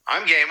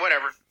I'm game.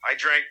 Whatever. I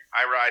drink.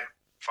 I ride.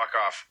 Fuck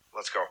off.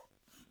 Let's go.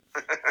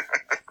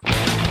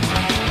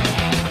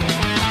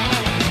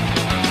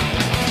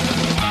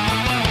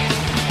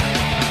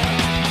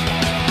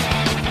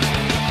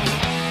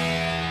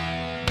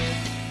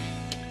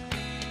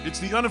 It's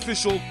the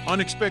unofficial,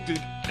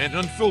 unexpected, and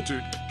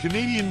unfiltered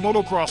Canadian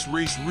motocross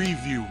race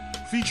review,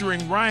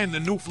 featuring Ryan the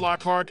Noof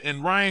Lockhart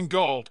and Ryan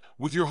Gauld,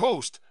 with your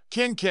host,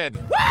 Ken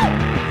Cadden. Woo!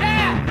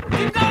 Yeah!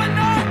 Keep going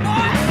north,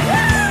 boys! Woo!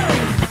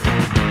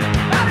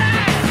 All right!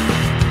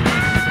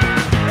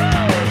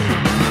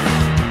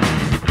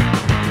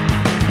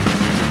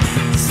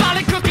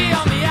 Solid cookie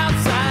on the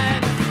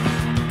outside.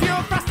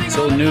 Pure frosting.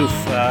 So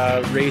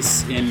Noof,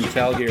 race in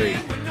Calgary.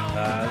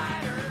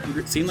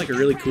 It seemed like a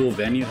really cool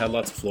venue, had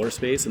lots of floor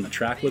space, and the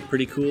track looked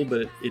pretty cool,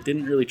 but it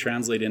didn't really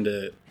translate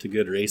into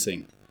good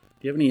racing. Do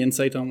you have any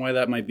insight on why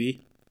that might be?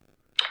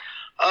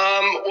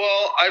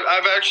 Well,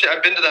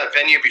 I've been to that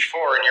venue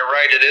before, and you're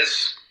right.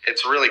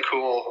 It's a really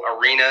cool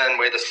arena and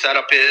way the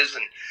setup is,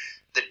 and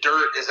the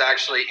dirt is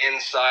actually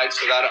inside,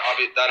 so that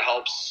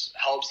helps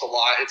a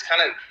lot. It's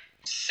kind of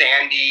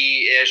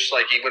sandy-ish,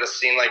 like you would have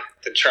seen like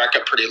the track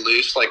got pretty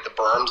loose, like the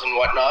berms and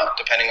whatnot,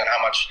 depending on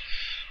how much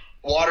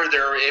water they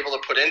were able to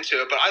put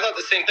into it. But I thought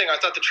the same thing. I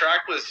thought the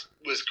track was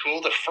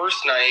cool. The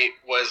first night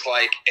was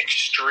like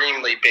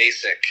extremely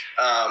basic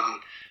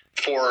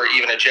for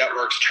even a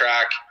Jetworks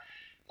track.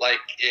 Like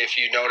if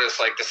you notice,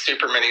 like the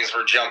super minis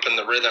were jumping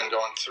the rhythm,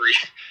 going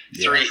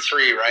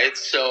 3-3, right?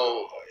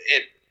 So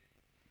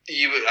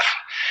you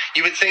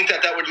would think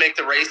that would make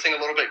the racing a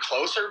little bit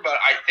closer, but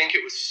I think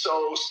it was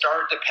so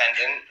start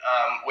dependent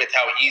with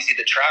how easy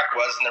the track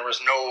was, and there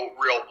was no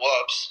real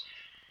whoops.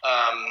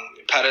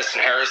 Pettis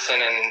and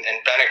Harrison and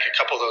Bennick, a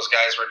couple of those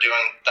guys were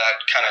doing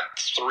that kind of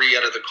 3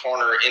 out of the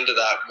corner into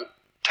that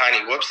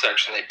tiny whoop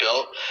section they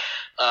built.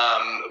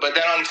 But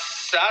then on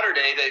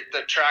Saturday,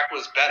 the track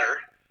was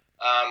better.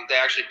 They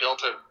actually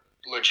built a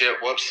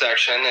legit whoop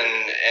section,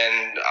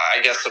 and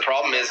I guess the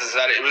problem is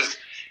that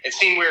it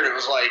seemed weird. It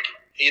was like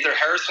either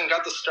Harrison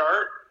got the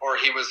start, or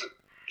he was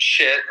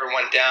shit or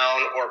went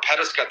down, or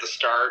Pettis got the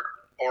start,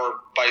 or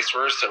vice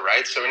versa,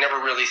 right? So we never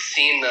really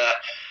seen the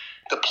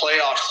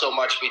playoffs so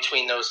much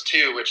between those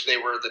two, which they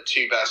were the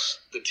two best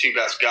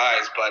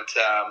guys. But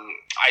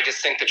I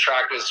just think the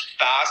track was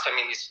fast. I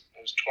mean, it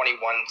was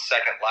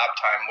 21-second lap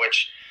time,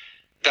 which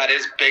that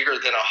is bigger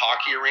than a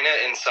hockey arena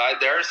inside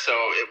there. So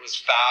it was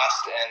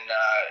fast, and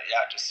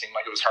it just seemed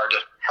like it was hard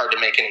to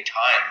make any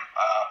time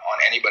on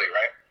anybody,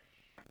 right?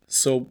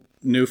 So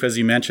Noof, as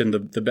you mentioned,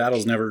 the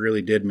battles never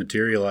really did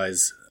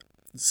materialize,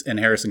 and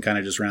Harrison kind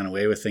of just ran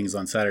away with things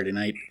on Saturday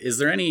night. Is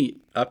there any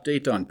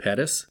update on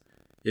Pettis?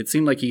 It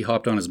seemed like he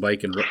hopped on his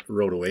bike and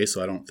rode away,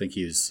 so I don't think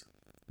he's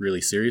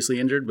really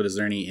seriously injured, but is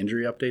there any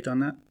injury update on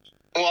that?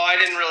 Well, I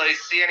didn't really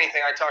see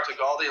anything. I talked to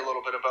Gauldy a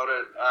little bit about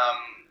it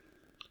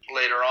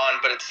later on,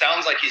 but it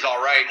sounds like he's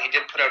all right. He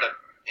did put out an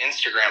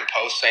Instagram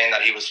post saying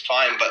that he was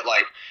fine, but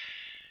like,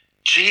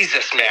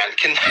 Jesus, man,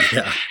 can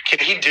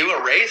he do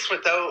a race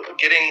without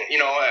getting,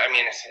 I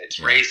mean, it's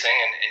racing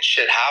and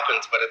shit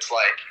happens, but it's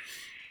like,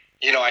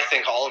 I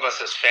think all of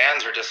us as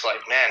fans are just like,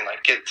 man,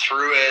 like get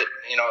through it.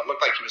 It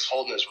looked like he was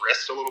holding his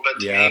wrist a little bit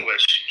to me,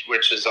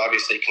 which is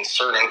obviously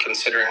concerning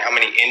considering how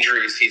many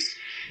injuries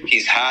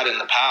he's had in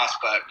the past.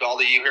 But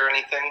Galdi, you hear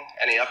anything?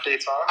 Any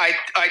updates on it?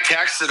 I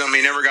texted him.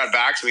 He never got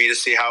back to me to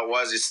see how it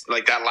was. It's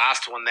like that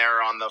last one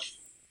there on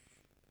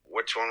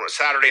which one was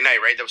Saturday night,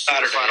 right? The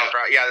super final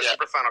crash. Yeah, the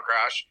super final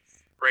crash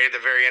right at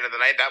the very end of the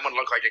night. That one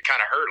looked like it kind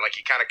of hurt. Like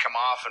he kind of come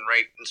off and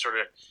sort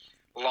of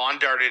lawn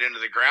darted into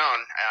the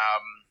ground.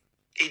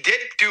 He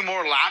did do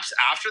more laps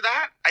after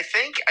that, I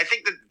think. I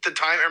think the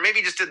time, or maybe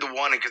he just did the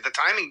one, because the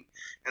timing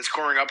and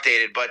scoring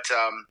updated. But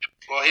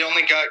well, he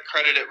only got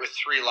credited with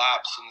 3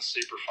 laps in the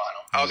super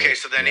final. Okay,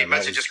 so then he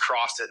must have just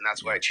crossed it, and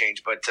that's why it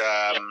changed. But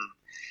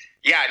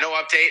no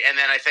update. And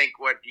then I think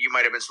what you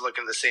might have been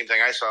looking at the same thing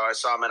I saw. I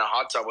saw him in a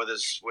hot tub with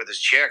his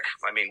chick.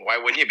 I mean, why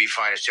wouldn't you be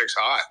fine? His chick's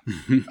hot.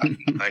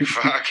 Like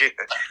fuck.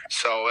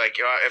 So like,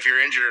 if you're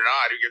injured or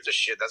not, who gives a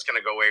shit? That's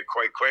gonna go away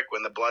quite quick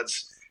when the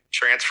blood's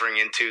transferring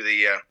into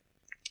the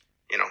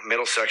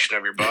middle section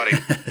of your body.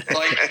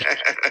 Well,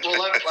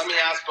 let me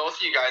ask both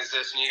of you guys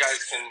this, and you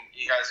guys can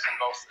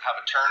both have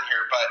a turn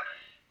here. But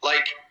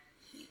like,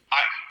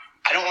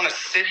 I don't want to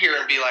sit here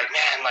and be like,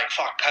 man, like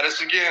fuck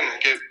Pettis again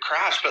and get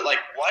crashed. But like,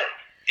 what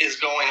is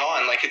going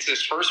on? Like, it's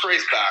his first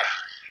race back,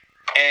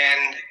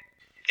 and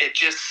it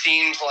just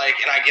seems like,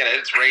 and I get it,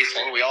 it's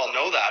racing, we all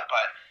know that,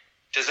 but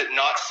does it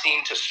not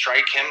seem to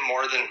strike him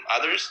more than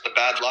others? The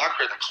bad luck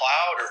or the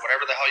cloud or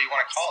whatever the hell you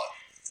want to call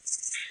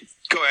it.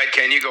 Go ahead,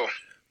 Ken, you go.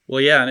 Well,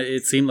 yeah,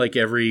 it seemed like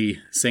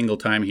every single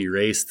time he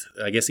raced,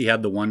 I guess he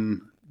had the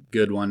one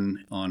good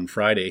one on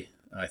Friday.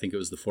 I think it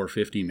was the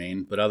 450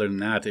 main. But other than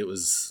that, it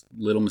was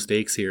little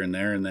mistakes here and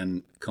there, and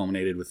then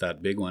culminated with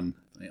that big one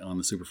on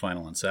the super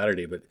final on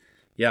Saturday. But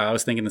yeah, I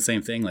was thinking the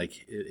same thing.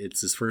 Like, it's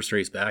his first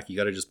race back. You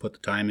got to just put the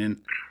time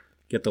in,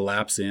 get the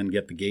laps in,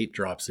 get the gate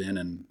drops in,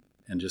 and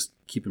just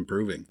keep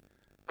improving.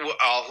 Well,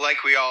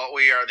 like we are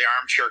the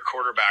armchair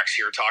quarterbacks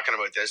here talking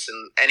about this,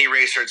 and any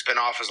racer that's been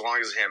off as long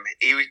as him,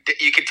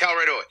 you could tell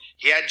right away.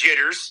 He had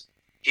jitters.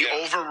 He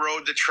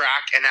overrode the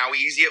track, and how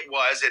easy it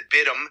was. It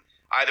bit him.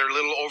 Either a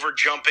little over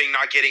jumping,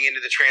 not getting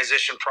into the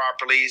transition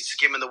properly,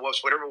 skimming the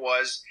whoops, whatever it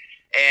was.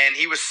 And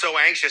he was so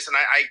anxious, and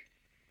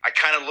I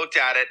kind of looked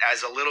at it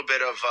as a little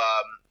bit of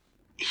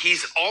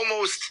he's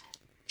almost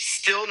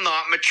still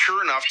not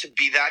mature enough to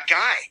be that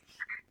guy.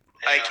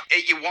 Like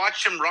you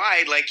watched him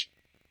ride, and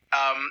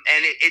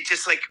it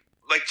just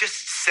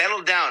just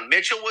settled down.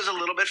 Mitchell was a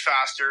little bit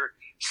faster,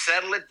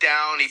 settle it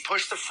down. He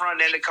pushed the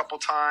front end a couple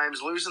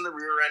times, losing the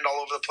rear end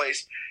all over the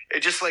place.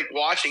 It just like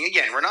watching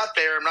again. We're not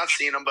there. I'm not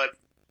seeing him, but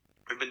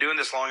we've been doing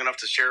this long enough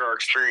to share our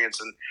experience,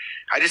 and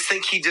I just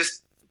think he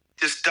just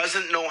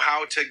doesn't know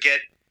how to get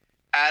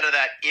out of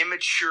that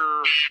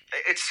immature.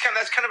 That's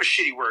kind of a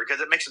shitty word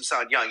because it makes him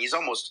sound young. He's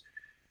almost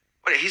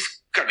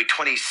he's got to be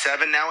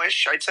 27 now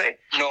ish. I'd say.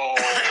 No.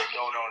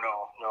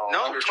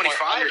 No, under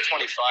 25. Under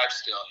 25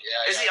 still.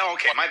 Yeah. Is he? Oh,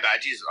 okay, my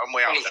bad. Jesus, I'm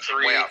way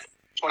off.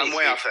 I'm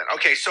way off then.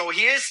 Okay, so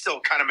he is still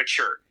kind of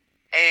mature,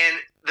 and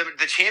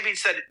the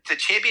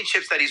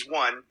championships that he's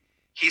won,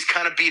 he's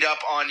kind of beat up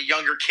on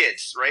younger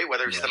kids, right?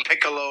 Whether it's the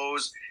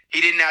Piccolos,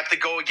 he didn't have to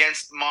go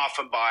against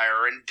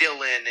Moffenbauer and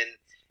Dylan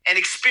and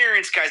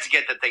experienced guys to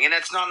get that thing, and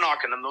that's not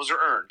knocking them; those are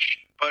earned.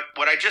 But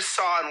what I just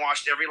saw and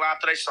watched every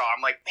lap that I saw,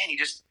 I'm like, man,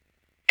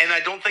 and I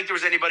don't think there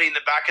was anybody in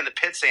the back in the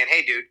pit saying,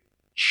 "Hey, dude,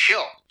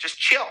 chill, just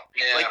chill,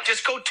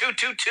 just go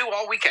 2-2-2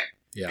 all weekend.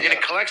 Yeah. You're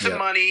gonna collect some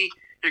money,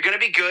 you're gonna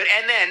be good."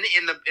 And then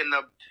in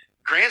the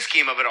grand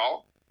scheme of it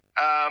all,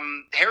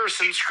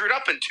 Harrison screwed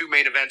up in 2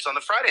 main events on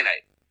the Friday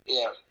night.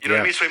 Yeah, you know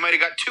what I mean. So he might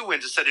have got 2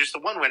 wins instead of just the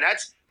 1 win.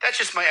 That's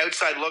just my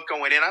outside look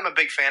going in. I'm a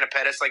big fan of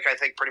Pettis, like I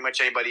think pretty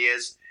much anybody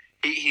is.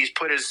 He's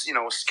put his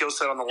skill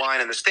set on the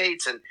line in the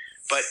States,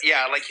 but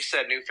like you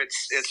said, Noof,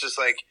 it's just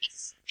like,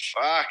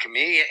 fuck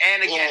me.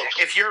 And again,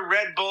 if you're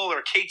Red Bull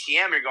or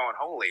KTM, you're going,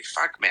 holy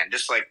fuck, man.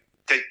 Just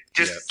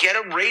get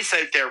a race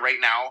out there right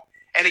now.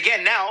 And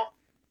again, now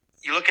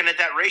you're looking at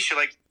that race, you're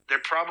like, they're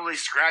probably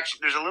scratching.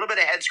 There's a little bit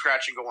of head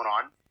scratching going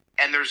on.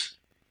 And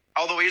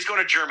although he's going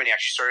to Germany,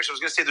 actually, sorry. So I was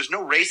going to say there's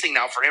no racing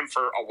now for him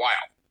for a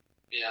while.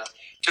 Yeah.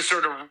 To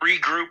sort of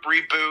regroup,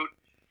 reboot,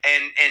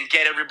 and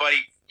get everybody,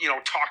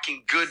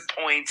 talking good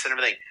points and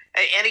everything.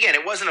 And again,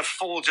 it wasn't a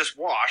full just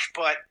wash,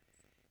 but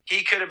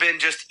he could have been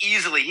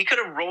he could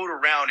have rode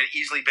around and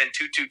easily been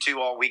 2-2-2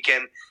 all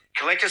weekend,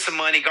 collected some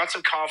money, got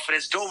some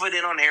confidence, dove it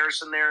in on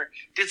Harrison there,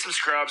 did some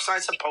scrubs,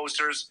 signed some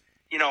posters,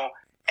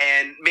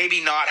 and maybe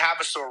not have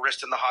a sore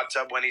wrist in the hot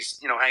tub when he's,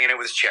 hanging out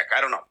with his chick.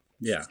 I don't know.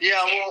 Yeah. Yeah,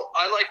 well,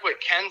 I like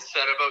what Ken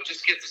said about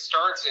just get the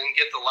starts in,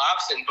 get the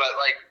laps in, but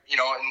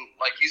and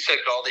like you said,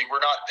 Galdi, we're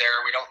not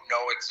there. We don't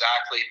know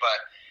exactly, but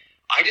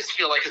I just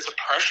feel like it's a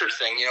pressure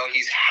thing.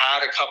 He's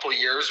had a couple of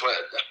years with,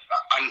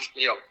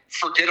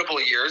 forgettable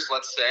years,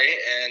 let's say,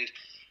 and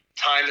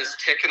time is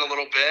ticking a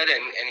little bit,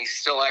 and he's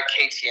still at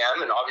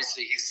KTM, and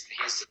obviously he's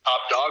the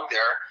top dog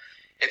there.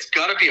 It's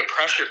got to be a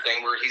pressure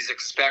thing where he's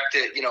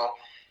expected,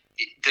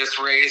 this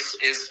race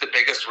is the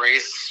biggest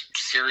race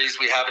series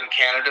we have in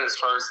Canada as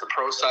far as the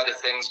pro side of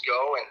things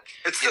go, and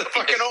it's the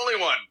fucking only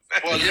one.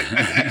 Well,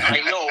 I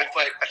know,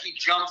 but he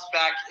jumps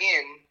back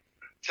in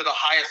to the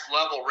highest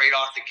level right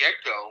off the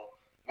get-go,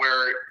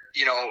 where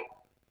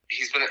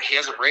he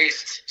hasn't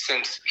raced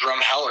since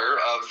Drumheller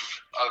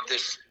of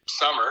this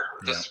summer.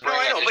 This spring. No,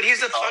 I know, but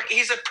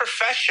he's a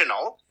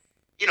professional.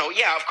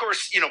 Of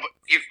course, but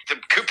if the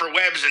Cooper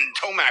Webbs and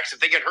Tomacs, if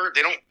they get hurt,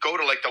 they don't go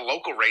to the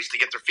local race to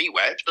get their feet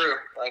wet. True.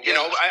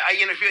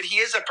 He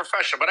is a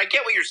professional, but I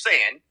get what you're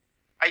saying.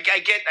 I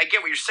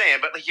get what you're saying,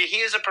 but he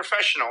is a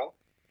professional,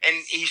 and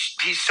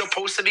he's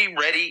supposed to be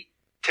ready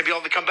to be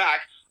able to come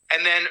back.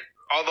 And then,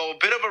 although a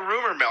bit of a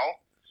rumor mill,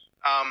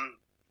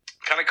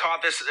 kind of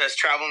caught this as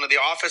traveling to the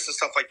office and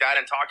stuff like that,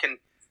 and talking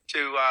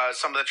to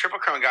some of the Triple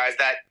Crown guys,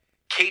 that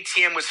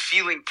KTM was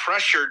feeling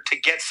pressured to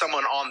get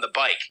someone on the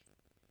bike.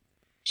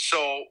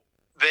 So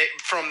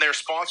from their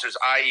sponsors,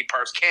 i.e.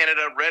 Parts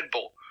Canada, Red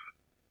Bull.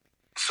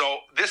 So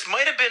this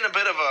might have been a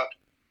bit of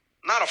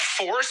not a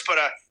force, but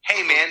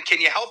hey man, can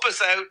you help us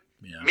out?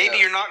 Yeah. Maybe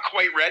you're not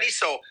quite ready.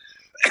 So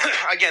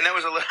again, that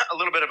was a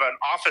little bit of an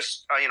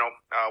office,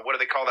 what do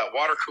they call that?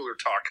 Water cooler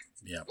talk.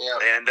 Yeah.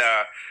 And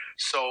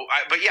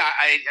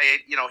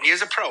he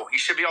is a pro. He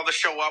should be able to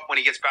show up when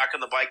he gets back on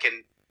the bike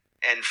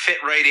and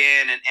fit right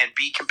in and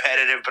be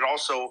competitive, but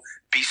also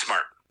be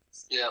smart.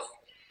 Yeah,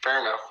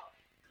 fair enough.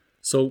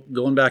 So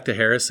going back to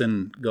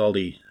Harrison,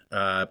 Galdi,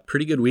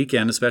 pretty good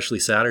weekend, especially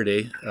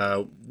Saturday.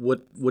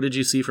 What did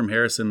you see from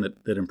Harrison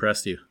that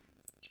impressed you?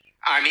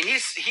 I mean,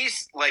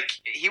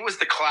 he was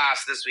the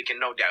class this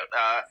weekend, no doubt.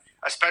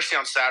 Especially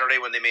on Saturday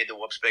when they made the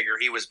whoops bigger,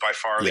 he was by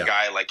far the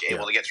guy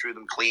able to get through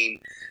them clean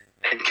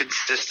and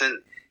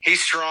consistent.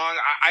 He's strong.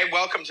 I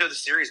welcome to the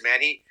series, man.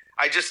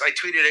 I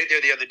tweeted out there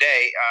the other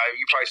day.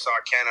 You probably saw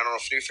it, Ken. I don't know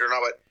if you knew it or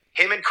not, but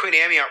him and Quinn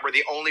Amiot were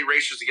the only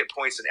racers to get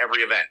points in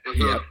every event.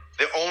 Mm-hmm. Yep.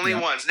 The only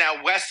ones.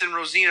 Now Weston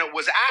Rosina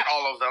was at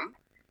all of them.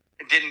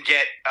 Didn't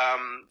get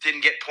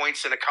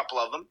points in a couple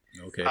of them.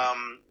 Okay.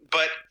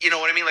 But you know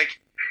what I mean?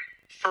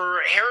 for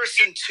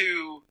Harrison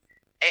to,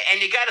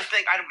 and you got to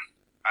think,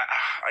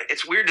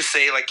 it's weird to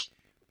say, like,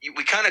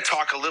 we kind of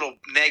talk a little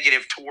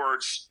negative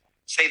towards,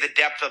 say, the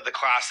depth of the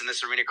class in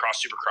this arena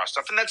cross, supercross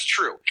stuff, and that's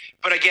true.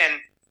 But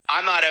again,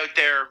 I'm not out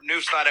there,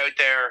 Noof's not out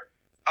there,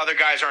 other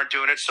guys aren't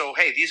doing it. So,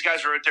 hey, these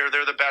guys are out there,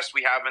 they're the best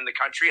we have in the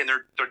country, and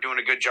they're doing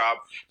a good job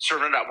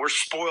serving it up. We're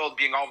spoiled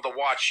being able to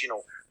watch,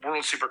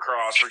 World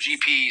Supercross or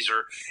GPs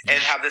and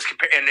have this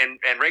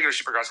and regular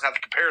Supercross and have the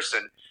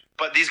comparison.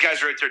 But these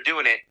guys are out there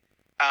doing it.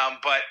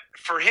 But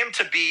for him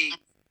to be,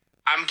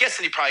 I'm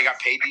guessing he probably got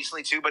paid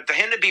decently too, but for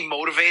him to be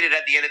motivated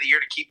at the end of the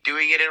year to keep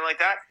doing it and like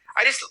that,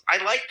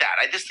 I like that.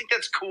 I just think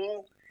that's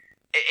cool.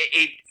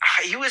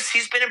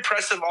 He's been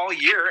impressive all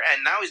year,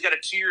 and now he's got a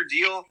 2-year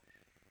deal.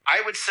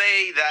 I would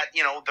say that,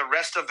 the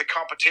rest of the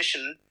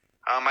competition,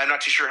 I'm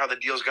not too sure how the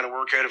deal is going to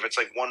work out, if it's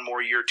like one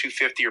more year,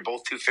 250 or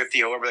both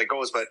 250, however that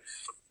goes. But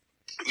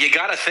you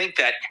got to think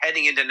that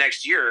heading into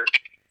next year,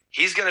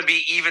 he's going to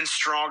be even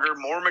stronger,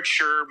 more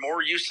mature,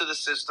 more used to the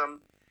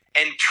system,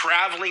 and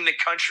traveling the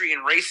country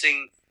and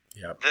racing.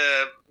 Yep.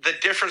 The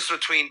difference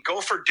between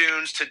Gopher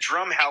Dunes to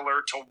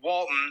Drumheller to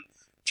Walton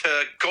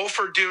to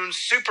Gopher Dunes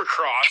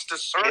Supercross to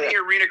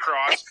Sarnia Arena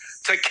Cross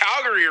to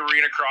Calgary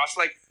Arena Cross,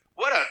 like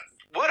what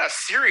a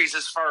series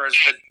as far as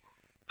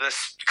the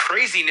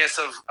craziness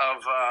of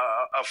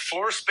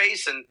floor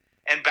space and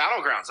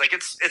battlegrounds. Like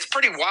it's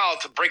pretty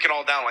wild to break it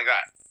all down like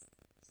that.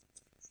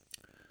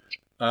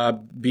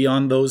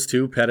 Beyond those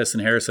two, Pettis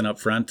and Harrison up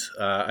front,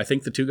 I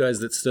think the two guys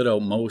that stood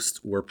out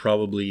most were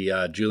probably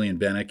Julian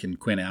Bennick and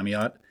Quinn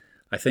Amiot.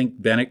 I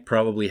think Bennick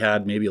probably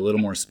had maybe a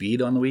little more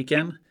speed on the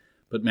weekend,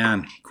 but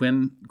man,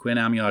 Quinn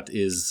Amiot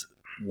is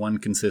one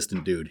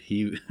consistent dude.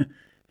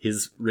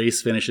 His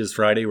race finishes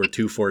Friday were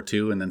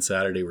 2:42, and then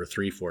Saturday were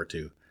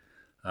 3:42.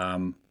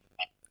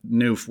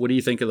 Noof, what do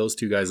you think of those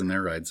two guys in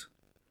their rides?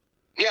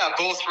 Yeah,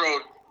 both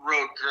rode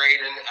great,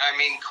 and I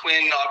mean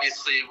Quinn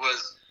obviously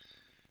was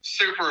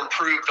super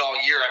improved all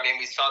year. I mean,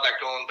 we saw that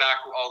going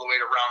back all the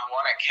way to round 1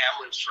 at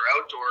Kamloops for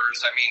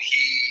outdoors. I mean,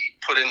 he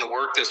put in the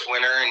work this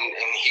winter, and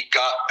he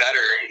got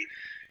better.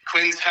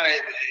 Quinn's kind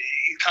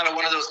of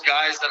one of those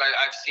guys that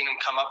I've seen him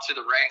come up to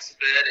the ranks a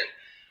bit, and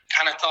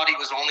kind of thought he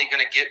was only going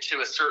to get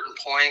to a certain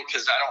point,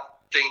 because I don't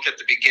think at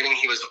the beginning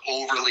he was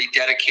overly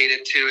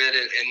dedicated to it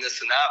and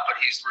this and that, but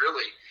he's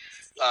really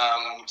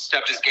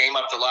stepped his game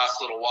up the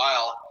last little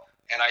while,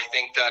 and I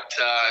think that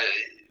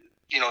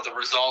the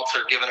results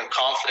are giving him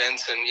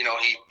confidence, and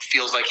he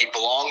feels like he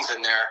belongs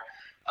in there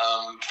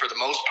for the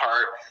most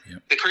part.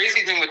 Yep. The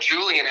crazy thing with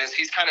Julian is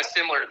he's kind of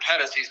similar to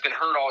Pettis. He's been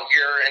hurt all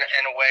year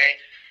in a way.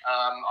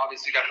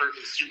 Obviously got hurt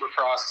in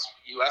Supercross,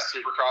 U.S.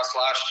 Supercross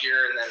last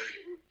year, and then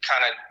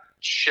kind of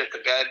shit the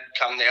bed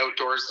come the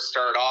outdoors to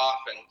start off,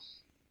 and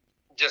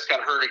just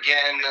got hurt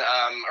again,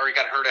 or he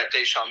got hurt at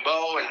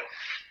Deschambault, and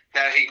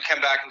now he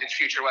came back and did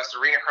Future West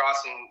Arena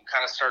Cross and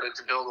kind of started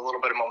to build a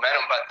little bit of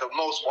momentum. But the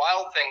most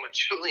wild thing with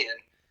Julian,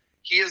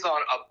 he is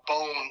on a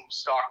bone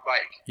stock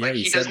bike. Yeah,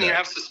 he doesn't even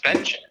have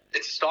suspension.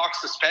 It's stock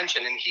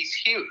suspension, and he's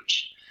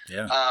huge.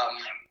 Yeah.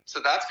 So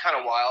that's kind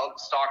of wild.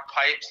 Stock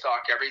pipe,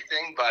 stock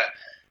everything. But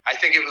I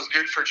think it was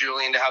good for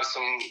Julian to have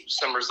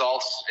some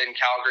results in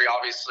Calgary,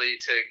 obviously,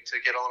 to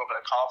get a little bit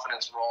of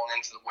confidence rolling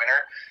into the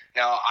winter.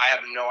 Now, I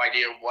have no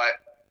idea what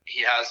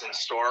he has in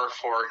store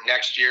for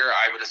next year.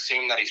 I would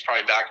assume that he's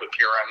probably back with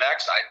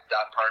PRMX.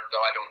 That part,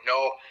 though, I don't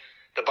know.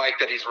 The bike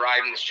that he's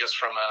riding is just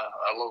from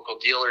a local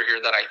dealer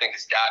here that I think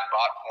his dad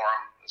bought for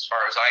him, as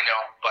far as I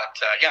know. But,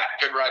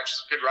 good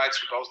rides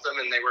for both of them,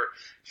 and they were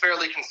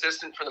fairly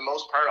consistent for the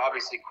most part.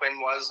 Obviously,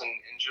 Quinn was, and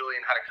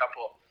Julian had a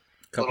couple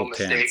little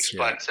mistakes,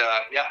 but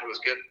it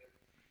was good.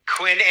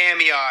 Quinn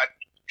Amiot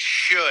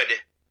should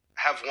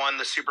have won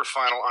the super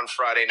final on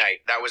Friday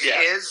night. That was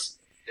his.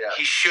 Yeah.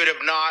 He should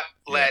have not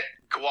let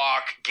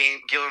Guac,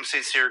 Guillaume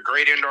St-Cyr,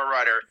 great indoor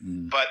rider,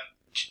 but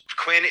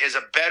Quinn is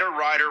a better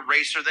rider,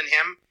 racer than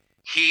him.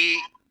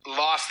 He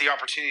lost the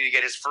opportunity to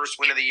get his first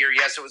win of the year.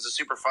 Yes, it was a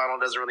super final.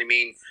 Doesn't really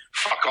mean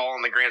fuck all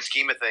in the grand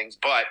scheme of things,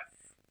 but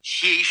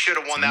he should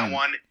have won that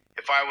one.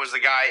 If I was the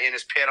guy in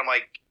his pit, I'm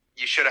like,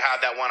 you should have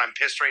had that one. I'm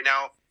pissed right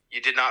now. You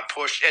did not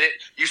push. And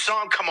you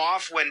saw him come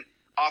off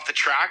the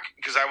track,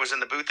 because I was in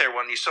the booth there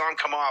when you saw him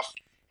come off,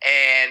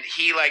 and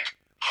he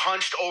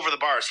hunched over the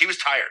bars. He was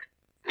tired.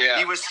 Yeah.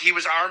 He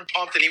was arm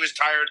pumped, and he was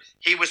tired.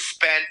 He was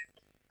spent.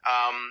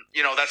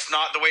 That's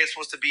not the way it's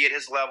supposed to be at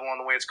his level on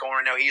the way it's going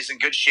right now. He's in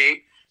good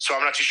shape, so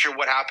I'm not too sure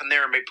what happened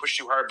there. It may push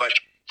too hard, but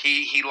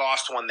he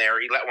lost one there.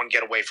 He let one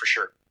get away for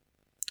sure.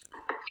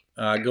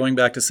 Going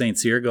back to St.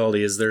 Cyr,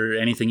 Galdi, is there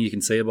anything you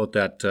can say about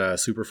that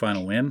super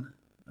final win,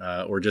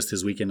 or just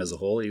his weekend as a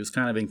whole? He was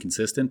kind of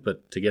inconsistent,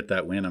 but to get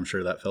that win, I'm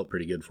sure that felt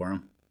pretty good for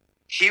him.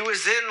 He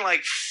was in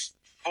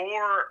 4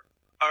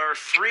 or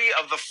 3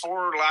 of the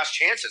 4 last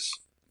chances.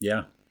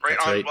 Yeah. Right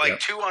on right,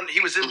 2 on. He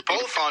was in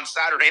both on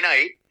Saturday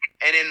night,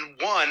 and in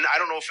one, I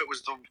don't know if it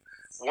was the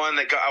one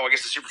that got. I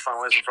guess the super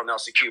final isn't from the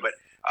LCQ, but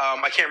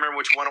I can't remember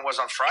which one it was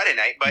on Friday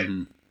night. But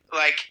and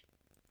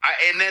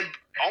then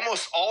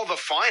almost all the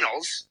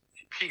finals,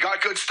 he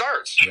got good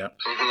starts. Yeah.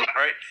 All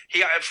right.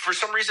 He for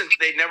some reason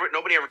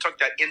nobody ever took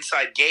that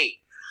inside gate,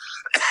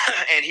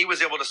 and he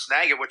was able to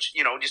snag it, which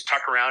just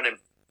tuck around and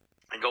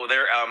go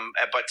there.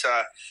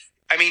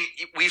 I mean,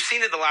 we've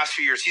seen it the last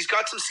few years. He's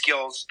got some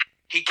skills.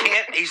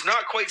 He's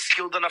not quite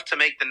skilled enough to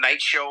make the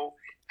night show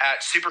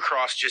at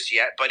Supercross just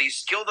yet, but he's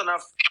skilled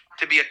enough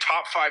to be a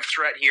top 5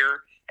 threat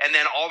here. And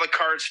then all the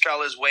cards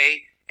fell his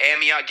way.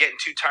 Amiot getting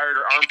too tired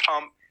or arm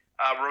pump.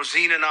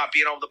 Rosina not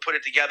being able to put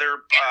it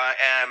together.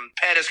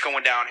 Pettis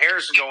going down.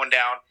 Harrison going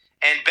down.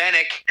 And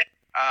Bennick.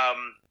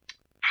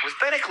 Was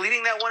Bennick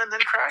leading that one and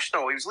then crashed?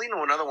 No, he was leading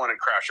another one and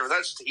crashed. Or was that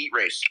just a heat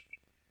race?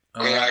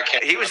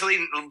 He was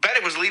leading.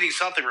 Bennick was leading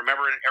something,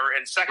 remember,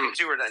 in second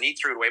too, and then he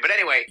threw it away. But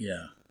anyway,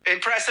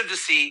 impressive to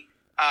see.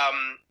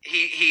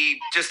 He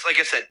just, like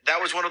I said,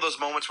 that was one of those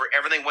moments where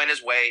everything went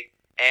his way,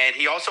 and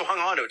he also hung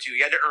on to it too.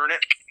 He had to earn it.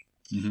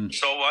 Mm-hmm.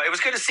 So it was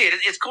good to see it.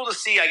 It's cool to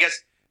see, I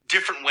guess,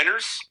 different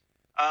winners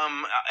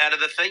out of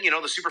the thing.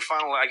 The super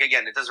final. Like,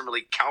 again, it doesn't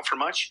really count for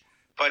much,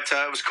 but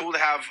it was cool to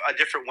have a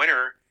different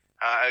winner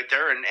out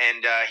there, and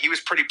he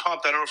was pretty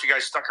pumped. I don't know if you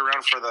guys stuck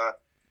around for the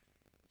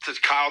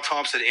Kyle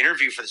Thompson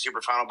interview for the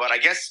super final, but I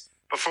guess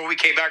before we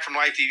came back from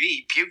live TV,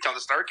 he puked on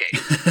the start gate.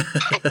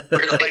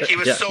 Like he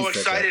was so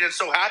excited and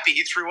so happy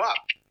he threw up.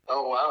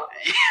 Oh wow!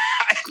 Yeah,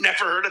 I've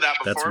never heard of that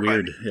before. That's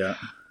weird. Yeah.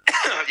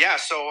 Yeah.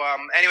 So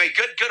anyway,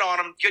 good on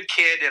him, good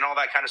kid, and all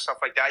that kind of stuff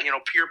like that.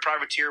 Pure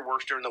privateer,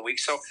 works during the week.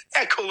 So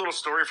yeah, cool little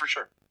story for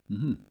sure.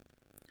 Mm-hmm.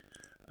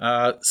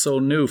 So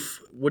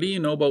Noof, what do you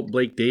know about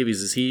Blake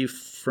Davies? Is he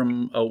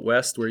from out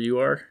west where you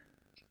are?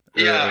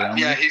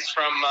 Yeah, he's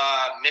from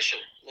Mission,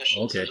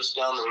 okay. So just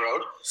down the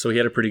road. So he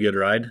had a pretty good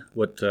ride.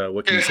 What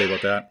can you say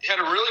about that? He had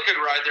a really good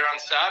ride there on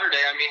Saturday.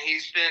 I mean,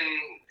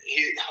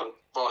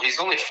 he's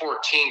only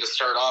 14 to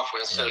start off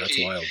with, so that's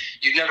wild.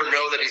 You never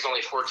know that he's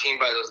only 14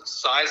 by the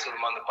size of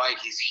him on the bike.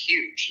 He's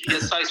huge. He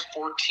has size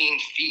 14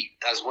 feet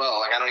as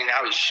well. Like, I don't even know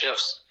how he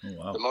shifts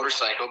the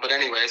motorcycle. But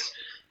anyways,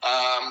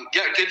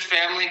 good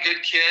family,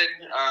 good kid.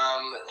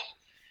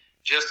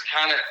 Just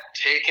kind of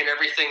taking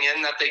everything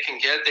in that they can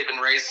get. They've been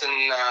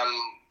racing.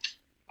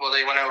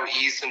 They went out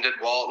east and did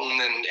Walton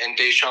and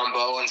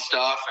Deschambault and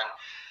stuff. And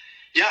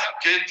yeah,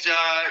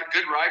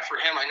 good ride for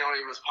him. I know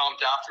he was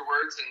pumped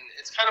afterwards, and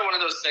it's kind of one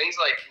of those things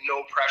like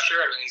no pressure.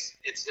 I mean,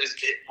 it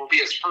will be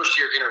his first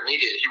year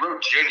intermediate. He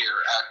rode junior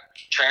at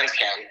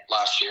Transcan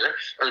last year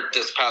or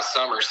this past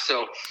summer.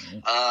 So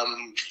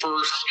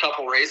first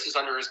couple races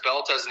under his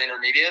belt as an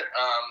intermediate.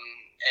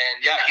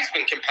 And yeah, he's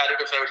been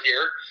competitive out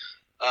here.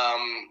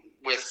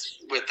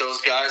 With those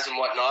guys and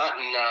whatnot,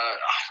 and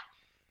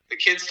the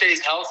kid stays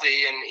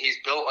healthy, and he's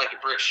built like a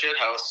brick shit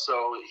house,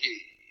 so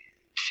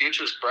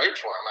future's bright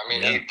for him. I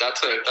mean,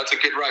 that's a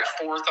good ride.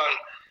 4th on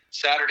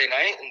Saturday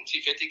night in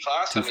 250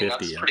 class. I mean,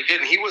 that's pretty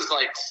good. And he was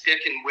like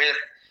sticking with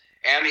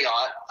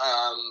Amiot.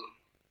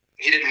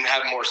 He didn't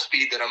have more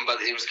speed than him,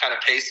 but he was kind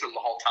of pacing him the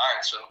whole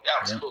time. So yeah,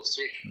 it was cool to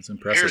see. That's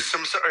impressive.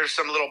 Here's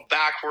some little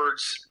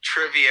backwards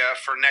trivia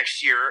for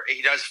next year.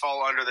 He does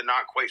fall under the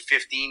not quite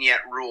 15 yet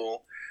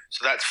rule.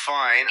 So that's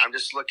fine. I'm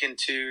just looking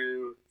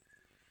to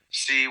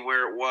see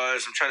where it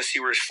was. I'm trying to see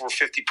where his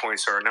 450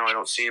 points are. Now I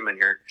don't see him in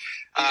here.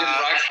 He didn't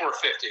ride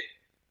 450.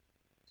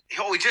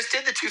 Oh, he just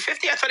did the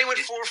 250? I thought he went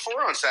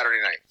 4-4 on Saturday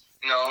night.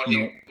 No,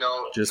 he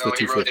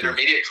rode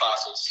intermediate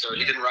classes, so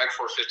he didn't ride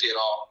 450 at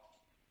all.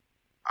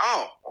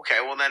 Oh, okay.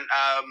 Well, then,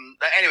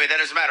 anyway, that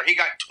doesn't matter. He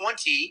got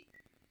 20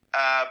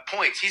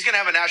 points. He's going to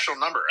have a national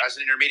number as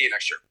an intermediate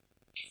next year.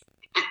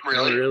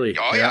 Really?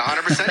 Oh yeah,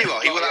 100% he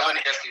will. He will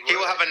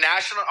have a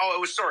national.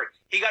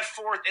 He got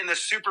 4th in the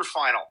super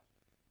final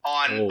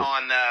he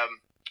got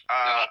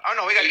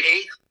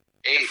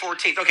 8th,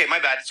 14th. Okay, my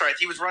bad. Sorry,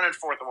 he was running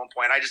 4th at one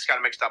point. I just got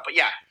it mixed up. But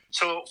yeah,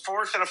 so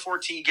 4th and a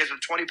 14 gives him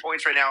 20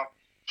 points right now.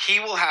 He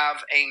will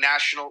have a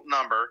national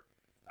number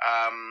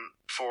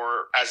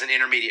as an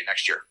intermediate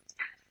next year.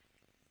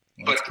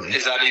 But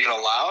is that even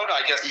allowed?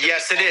 I guess.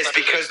 Yes, it is,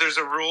 because there's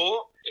a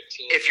rule.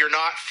 If you're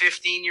not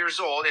 15 years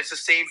old, it's the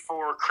same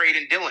for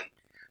Creighton Dillon,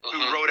 who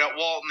rode at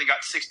Walton and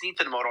got 16th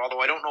in the moto,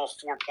 although I don't know if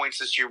 4 points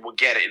this year will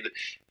get it.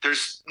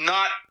 There's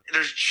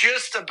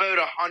just about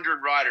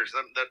 100 riders.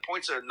 The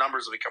points and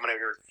numbers will be coming out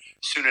here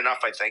soon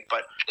enough, I think.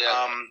 But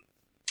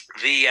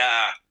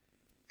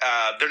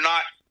they're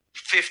not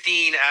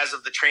 15 as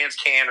of the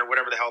Transcan or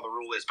whatever the hell the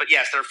rule is. But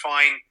yes, they're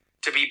fine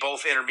to be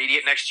both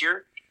intermediate next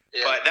year.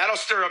 Yeah. But that'll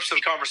stir up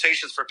some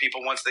conversations for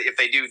people if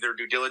they do their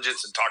due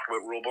diligence and talk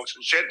about rule books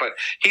and shit. But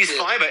he's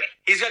fine. But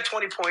he's got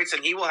 20 points,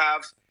 and he will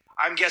have,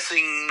 I'm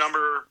guessing,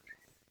 number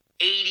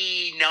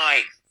 89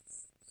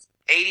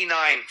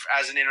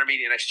 as an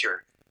intermediate next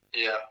year.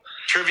 Yeah.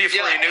 Trivia for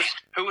you.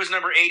 Who was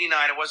number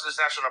 89? It wasn't his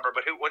national number,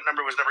 but what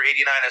number was number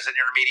 89 as an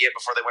intermediate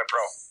before they went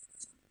pro?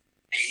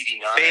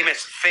 89.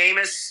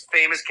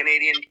 Famous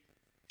Canadian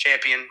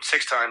champion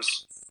 6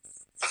 times.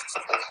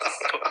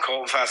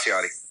 Colton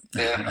Fasciotti.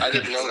 Yeah, I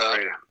didn't know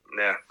that.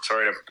 Yeah,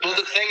 sorry. Well,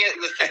 the thing is,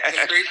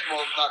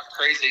 not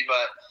crazy,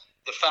 but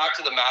the fact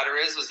of the matter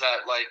is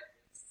that, like,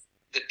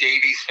 the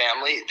Davies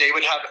family, they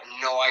would have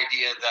no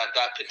idea that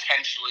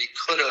potentially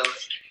could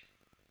have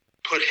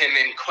put him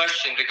in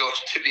question to go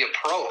to be a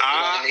pro. You know what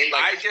I mean?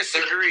 I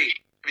disagree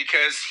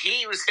because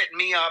he was hitting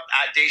me up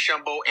at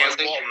Deschambault and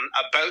Walton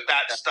about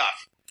that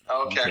stuff.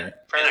 Okay. And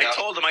I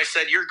told him, I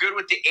said, you're good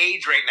with the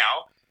age right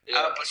now,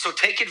 so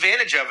take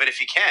advantage of it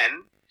if you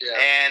can. Yeah.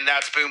 And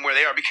that's boom where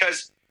they are.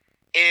 Because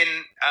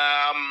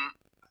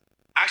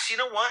actually, you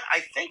know what? I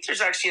think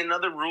there's actually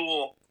another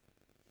rule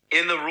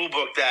in the rule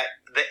book that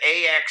the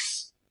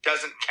AX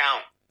doesn't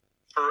count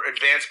for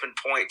advancement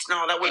points.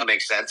 No, that wouldn't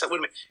make sense. That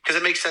wouldn't, because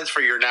it makes sense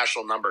for your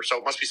national number. So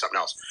it must be something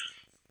else.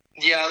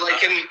 Yeah,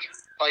 like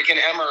in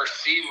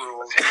MRC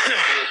rules, the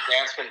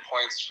advancement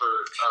points for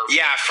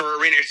for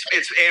arena.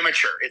 It's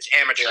amateur. It's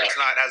amateur. Yeah. It's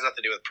not has nothing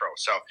to do with pro.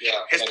 So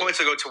his and points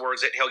will go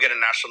towards it. He'll get a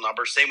national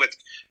number. Same with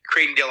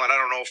Creighton Dillon. I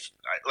don't know if,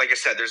 like I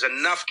said, there's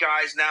enough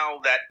guys now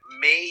that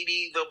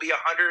maybe there'll be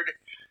 100.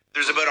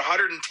 There's about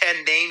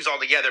 110 names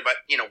altogether, but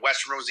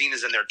Western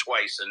Rosina's in there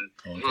twice, and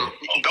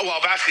well,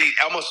 actually,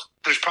 almost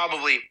there's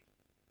probably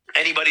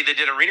anybody that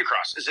did arena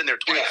cross is in there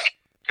twice.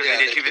 Because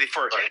they did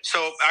 254. Right.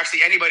 So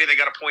actually, anybody that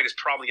got a point is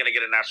probably going to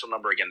get a national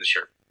number again this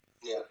year.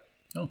 Yeah.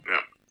 Oh. Yeah.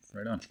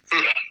 Right on.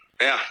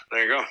 Yeah.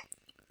 There you go.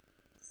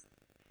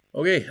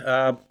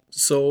 Okay.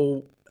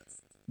 So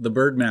the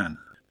Birdman.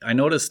 I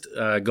noticed,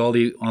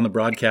 Galdi, on the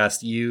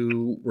broadcast,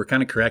 you were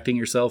kind of correcting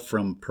yourself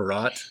from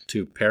Perrot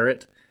to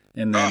Parrot,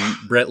 and then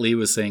Brett Lee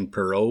was saying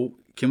Perot.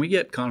 Can we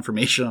get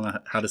confirmation on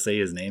how to say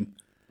his name?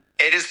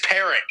 It is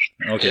Parrot.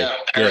 Okay. Yeah,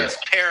 good. It's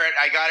Parrot.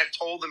 I got it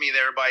told to me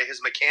there by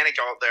his mechanic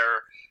out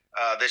there.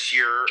 This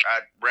year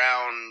at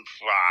round,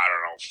 I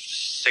don't know,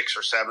 6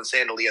 or 7,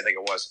 Sandalee, I think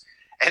it was.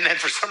 And then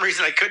for some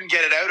reason I couldn't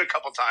get it out a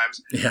couple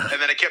times. Yeah.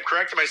 And then I kept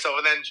correcting myself.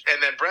 And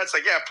then Brett's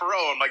like, yeah,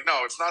 Perot. I'm like,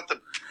 no, it's not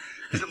the.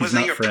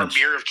 Wasn't he a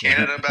premier of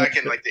Canada back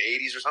in like the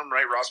 80s or something,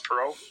 right? Ross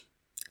Perot?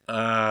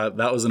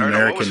 That was an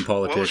American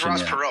politician. What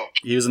was Ross Perot?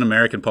 He was an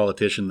American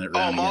politician that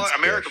ran against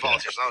American Bush,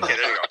 politician. Okay,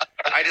 there you go.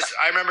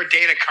 I remember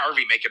Dana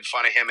Carvey making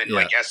fun of him in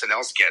like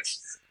SNL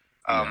skits.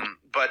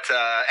 But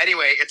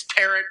anyway, it's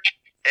Parrot.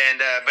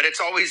 And but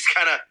it's always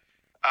kind of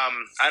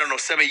I don't know,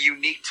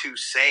 semi-unique to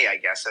say, I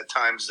guess, at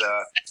times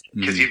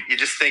because you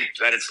just think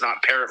that it's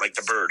not Parrot like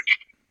the bird.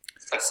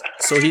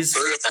 So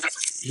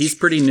he's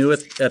pretty new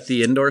at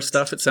the indoor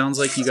stuff. It sounds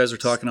like you guys were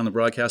talking on the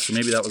broadcast, or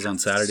maybe that was on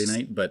Saturday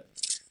night. But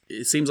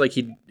it seems like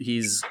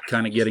he's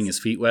kind of getting his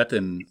feet wet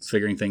and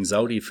figuring things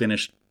out. He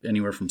finished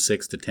anywhere from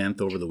 6th to 10th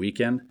over the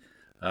weekend,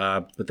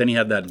 but then he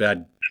had that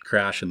bad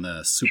crash in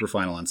the super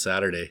final on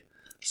Saturday.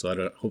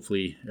 So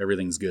hopefully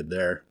everything's good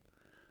there.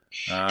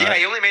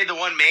 He only made the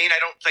one main. I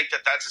don't think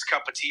that's his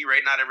cup of tea,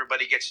 right? Not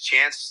everybody gets a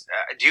chance.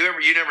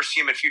 You never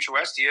see him at Future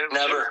West, do you?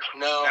 Never.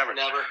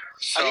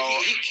 So, I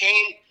mean,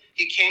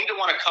 he came to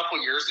one a couple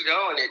years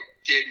ago, and it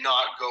did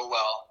not go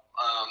well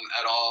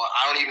at all.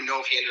 I don't even know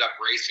if he ended up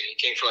racing. He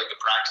came for like the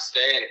practice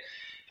day, and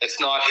it's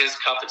not his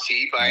cup of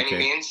tea by any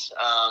means.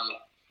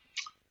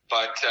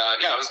 But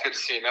it was good to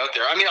see him out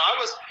there. I mean,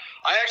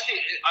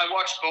 I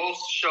watched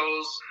both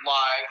shows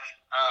live.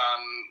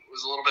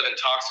 Was a little bit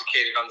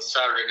intoxicated on the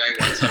Saturday night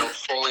one, so I don't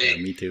fully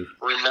me too.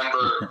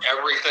 remember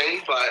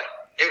everything, but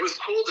it was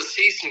cool to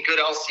see some good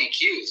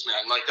LCQs,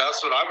 man. Like,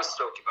 that's what I was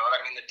stoked about.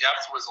 I mean, the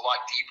depth was a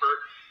lot deeper.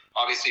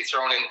 Obviously,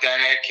 throwing in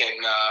Bennett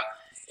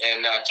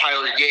and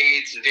Tyler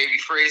Yates and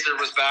Davey Fraser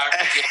was back.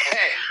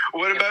 Hey,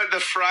 what about the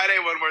Friday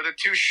one where the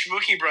two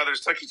Schmooky brothers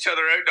took each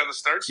other out down the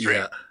start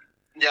straight?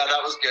 Yeah,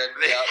 that was good.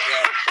 Yeah.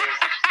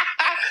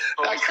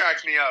 That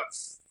cracked me up.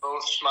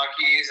 Both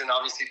Schmuckies and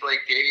obviously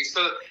Blake Davies.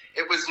 So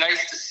it was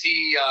nice to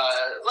see,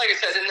 like I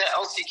said, and the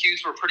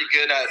LCQs were pretty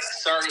good at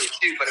Sarnia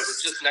too, but it was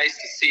just nice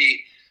to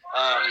see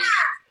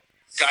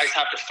guys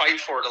have to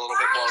fight for it a little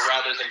bit more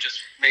rather than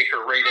just make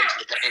her right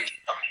into the game.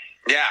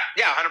 Yeah,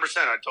 100%.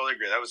 I totally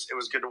agree. It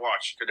was good to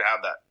watch. Good to have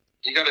that.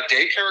 You got a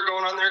daycare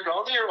going on there,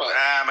 Galdi, or what?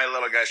 My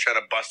little guy's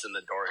trying to bust in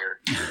the door here.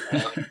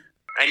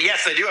 And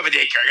yes, I do have a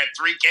daycare. I got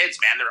 3 kids,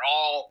 man. They're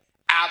all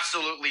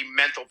absolutely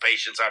mental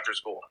patients after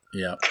school.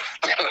 Yeah.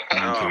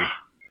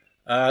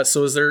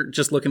 So is there,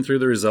 just looking through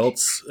the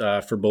results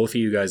for both of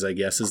you guys, I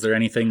guess, is there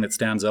anything that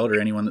stands out or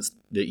anyone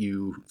that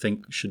you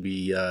think should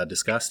be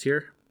discussed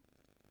here?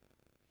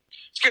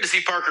 It's good to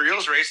see Parker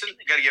Eels racing.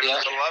 You got to give him a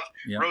little love.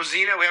 Yeah.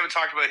 Rosina, we haven't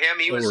talked about him.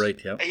 He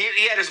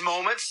had his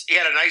moments. He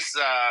had a nice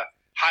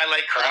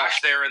highlight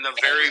crash there in the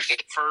very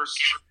first,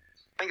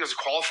 I think it was a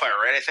qualifier,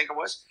 right? I think it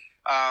was.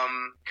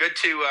 Good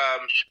to,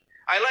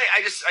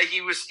 he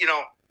was,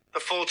 the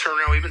full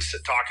turnaround. We've been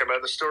talking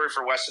about the story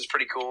for West is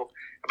pretty cool.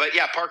 But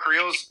yeah, Parker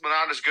Eels went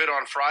on as good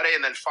on Friday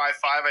and then 5-5,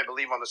 I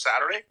believe, on the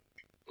Saturday.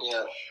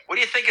 Yeah. What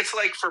do you think it's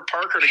like for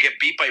Parker to get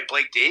beat by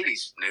Blake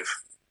Davies, Noof?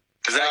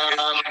 Is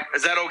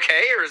that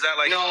okay, or is that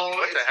like no?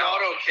 It's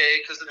not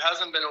okay because it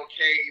hasn't been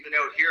okay even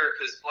out here.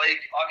 Because Blake,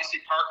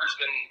 obviously, Parker's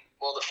been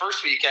the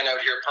first weekend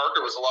out here,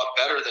 Parker was a lot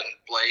better than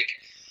Blake,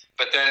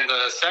 but then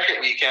the second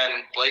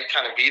weekend, Blake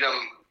kind of beat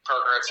him.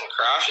 Parker had some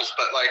crashes,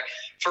 but like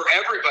for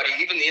everybody,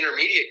 even the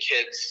intermediate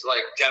kids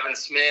like Devin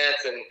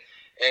Smith and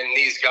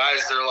these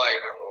guys, they're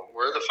like,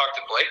 where the fuck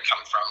did Blake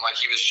come from? Like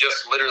he was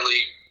just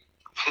literally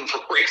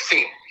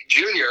racing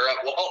junior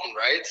at Walton,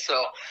 right? So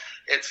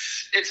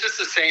it's just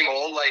the same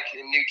old, like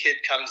a new kid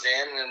comes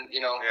in and,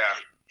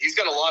 he's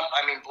got a lot.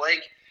 I mean,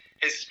 Blake,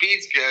 his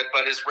speed's good,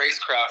 but his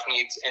racecraft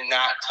needs in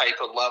that type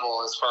of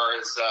level as far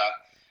as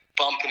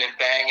bumping and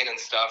banging and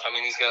stuff. I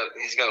mean, he's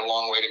got a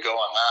long way to go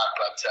on that.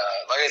 But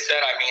like I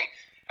said, I mean,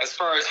 as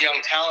far as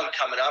young talent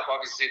coming up,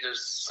 obviously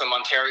there's some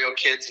Ontario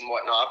kids and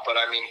whatnot, but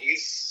I mean,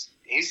 he's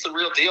the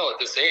real deal at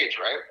this age,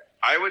 right?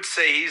 I would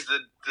say he's the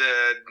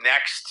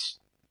next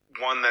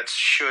one that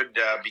should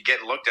be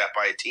getting looked at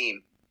by a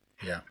team.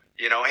 Yeah.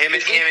 Him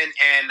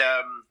and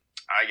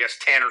I guess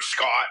Tanner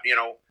Scott,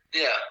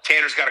 Yeah.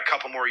 Tanner's got a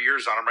couple more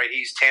years on him, right?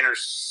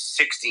 Tanner's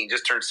 16,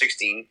 just turned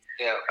 16.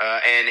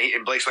 Yeah.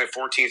 And Blake's only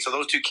 14. So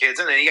those two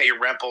kids, and then you got your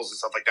Rempels and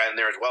stuff like that in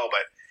there as well.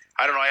 But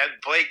I don't know.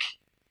 Blake,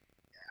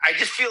 I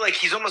just feel like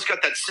he's almost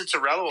got that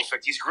Cicerello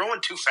effect. He's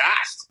growing too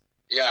fast.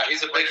 Yeah,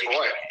 he's a big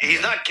boy.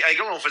 He's not. I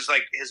don't know if it's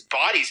like his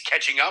body's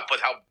catching up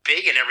with how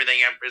big and everything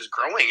is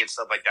growing and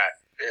stuff like that.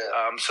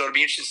 Yeah. So it'll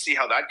be interesting to see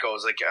how that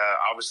goes. Like,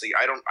 obviously,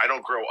 I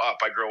don't grow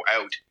up. I grow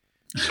out.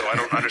 So I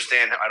don't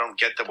understand. I don't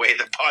get the way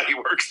the body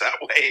works that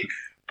way.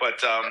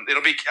 But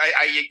it'll be.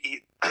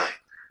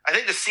 I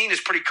think the scene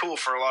is pretty cool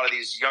for a lot of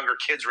these younger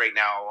kids right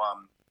now.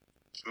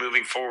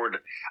 Moving forward,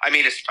 I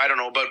mean, I don't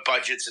know about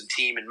budgets and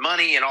team and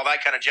money and all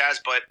that kind of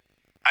jazz, but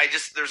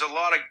there's a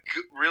lot of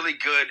really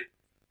good.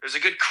 There's a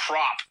good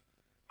crop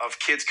of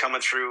kids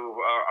coming through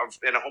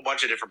in a whole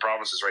bunch of different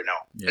provinces right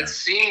now. Yeah. It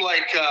seemed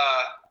like the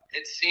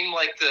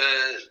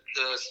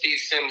Steve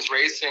Sims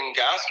Racing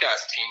Gas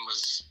team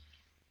was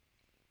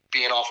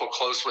being awful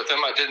close with him.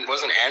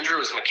 Wasn't Andrew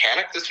his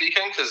mechanic this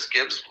weekend because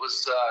Gibbs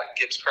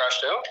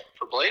crashed out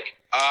for Blake?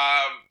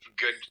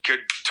 Good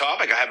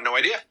topic. I have no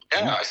idea.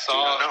 Yeah, I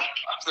saw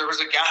there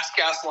was a gas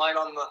line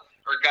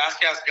gas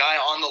guy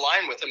on the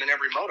line with him in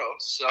every moto.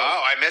 So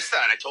I missed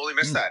that. I totally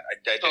missed that. I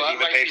didn't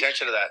even pay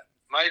attention to that.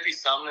 Might be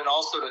something, and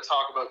also to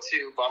talk about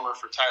too. Bummer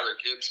for Tyler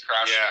Gibbs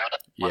crashing out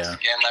once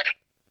again.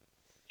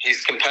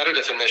 He's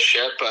competitive in this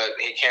shit, but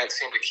he can't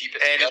seem to keep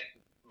it together.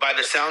 By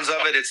the sounds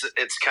of it,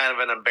 it's kind of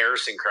an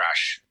embarrassing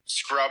crash.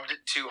 Scrubbed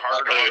too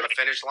hard on the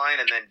finish line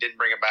and then didn't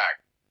bring it back.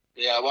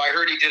 Yeah, well, I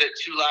heard he did it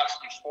 2 laps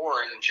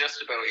before and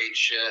just about ate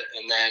shit,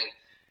 and then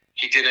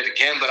he did it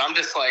again. But I'm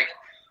just like,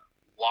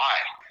 why?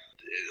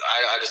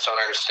 I just don't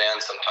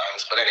understand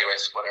sometimes. But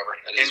anyways, whatever.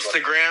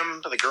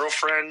 Instagram, the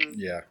girlfriend.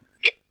 Yeah.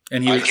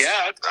 And he was,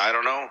 I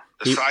don't know.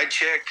 The side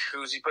chick,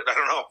 who's he put? I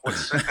don't know.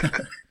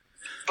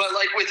 But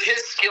like with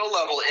his skill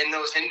level in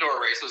those indoor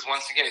races,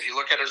 once again, if you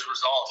look at his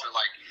results, they're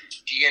like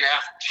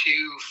DNF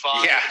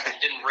 2-5, and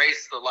didn't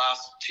race the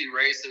last 2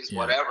 races,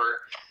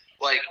 whatever.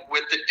 Like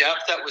with the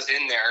depth that was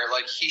in there,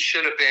 like he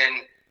should have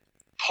been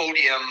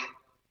podium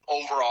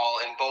overall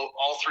in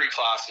all 3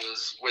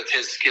 classes with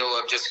his skill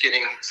of just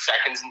getting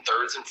seconds and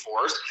thirds and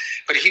fourths.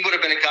 But he would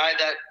have been a guy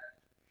that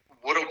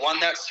would have won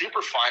that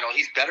super final.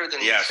 He's better than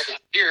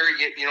here,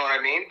 you know what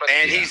I mean? But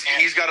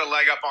he's got a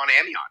leg up on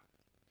Amion.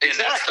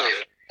 Exactly.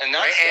 And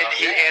that's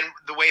and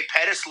the way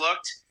Pettis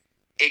looked,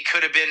 it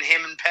could have been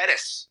him and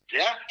Pettis.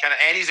 Yeah.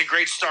 And he's a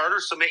great starter.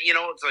 So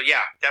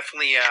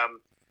definitely a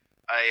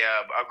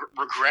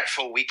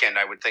regretful weekend,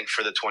 I would think,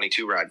 for the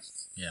 22 ride.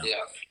 Yeah.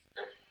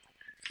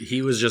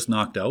 He was just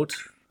knocked out.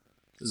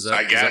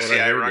 I guess.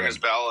 I rung his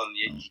bell and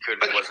he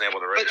wasn't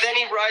able to race. But then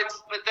he rides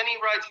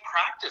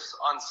practice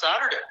on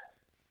Saturday.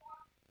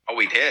 Oh,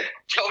 we did.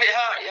 Oh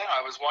yeah.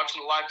 I was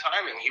watching the live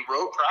timing. He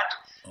rode practice.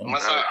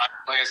 Unless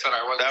like I said,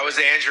 I wasn't. That was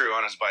Andrew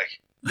on his bike.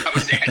 That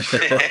was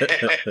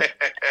Andrew.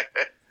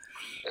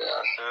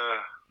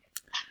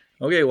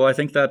 Okay, well, I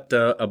think that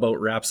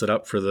about wraps it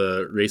up for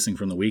the racing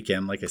from the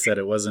weekend. Like I said,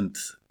 it wasn't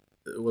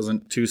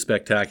too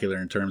spectacular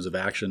in terms of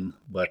action,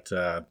 but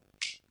I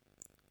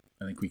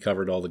think we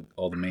covered all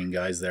the main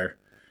guys there.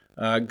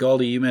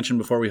 Galdi, you mentioned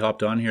before we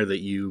hopped on here that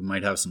you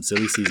might have some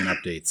silly season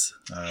updates.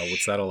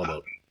 What's that all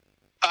about?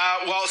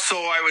 So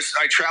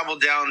I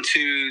traveled down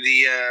to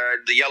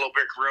the Yellow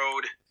Brick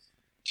Road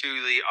to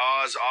the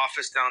Oz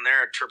office down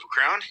there at Triple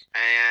Crown,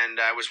 and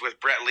I was with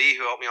Brett Lee,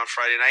 who helped me on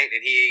Friday night,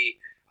 and he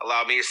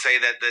allowed me to say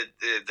that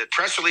the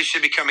press release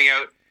should be coming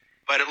out,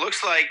 but it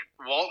looks like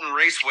Walton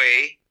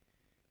Raceway,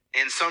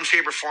 in some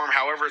shape or form,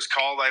 however it's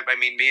called. I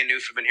mean, me and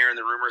Noof have been hearing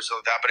the rumors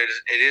of that, but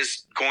it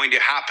is going to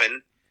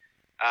happen.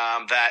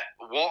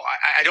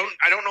 I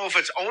don't know if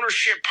it's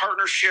ownership,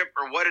 partnership,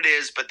 or what it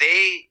is, but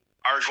they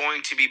are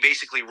going to be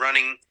basically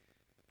running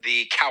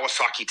the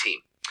Kawasaki team.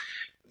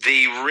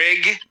 The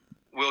rig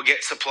will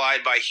get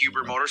supplied by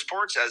Huber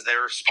Motorsports as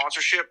their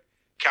sponsorship.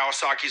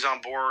 Kawasaki's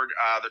on board.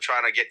 They're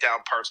trying to get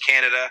down Parts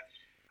Canada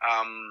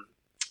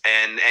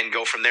and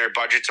go from there.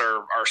 Budgets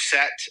are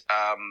set.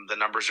 The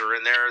numbers are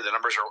in there. The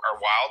numbers are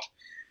wild.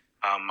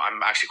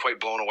 I'm actually quite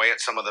blown away at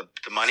some of the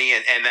money.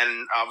 And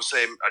then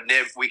obviously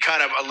we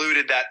kind of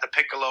alluded that the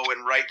Piccolo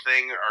and Wright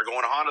thing are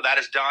going to Honda. That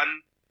is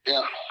done.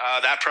 Yeah.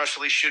 That press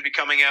release should be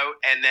coming out.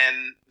 And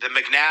then the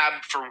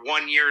McNabb for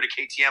 1 year to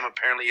KTM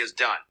apparently is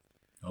done.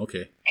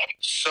 Okay.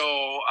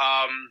 So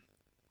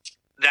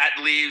that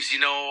leaves,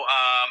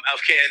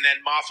 okay, and then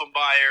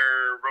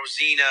Moffenbauer,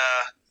 Rosina,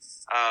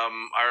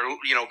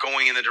 are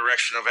going in the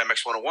direction of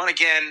MX 101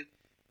 again.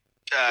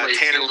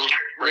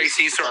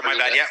 Racine. Sorry, my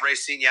bad. Yeah,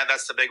 Racine. Yeah,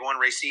 that's the big one.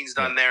 Racine's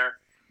done there.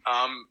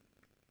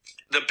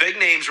 The big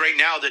names right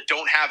now that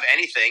don't have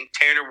anything,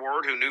 Tanner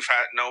Ward, who Noof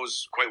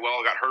knows quite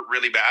well, got hurt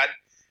really bad.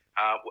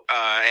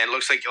 And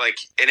looks like,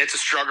 and it's a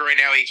struggle right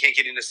now. He can't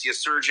get in to see a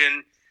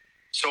surgeon.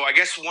 So I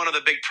guess one of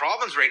the big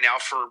problems right now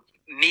for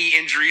knee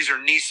injuries or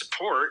knee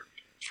support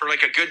for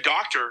like a good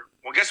doctor,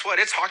 well, guess what?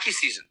 It's hockey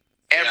season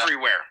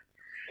everywhere.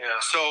 Yeah.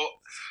 So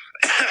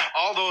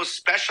all those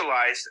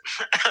specialized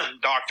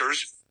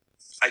doctors,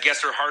 I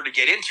guess, are hard to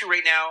get into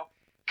right now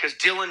because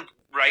Dylan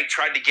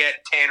tried to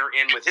get Tanner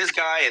in with his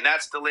guy, and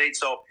that's delayed.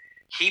 So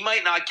he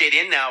might not get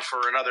in now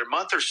for another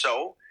month or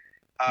so.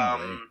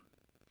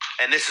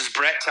 And this is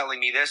Brett telling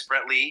me this,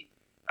 Brett Lee,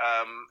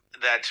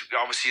 that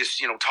obviously is,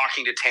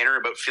 talking to Tanner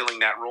about filling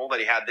that role that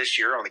he had this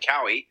year on the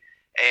Cowie.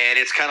 And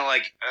it's kind of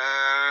like,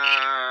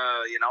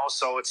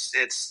 so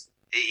it's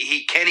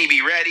can he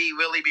be ready?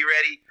 Will he be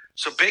ready?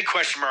 So big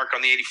question mark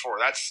on the 84.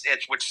 That's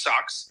it, which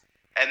sucks.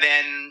 And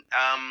then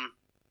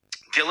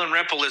Dylan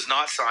Rempel is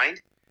not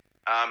signed.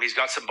 He's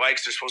got some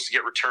bikes. They're supposed to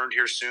get returned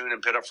here soon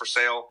and put up for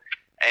sale.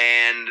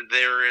 And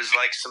there is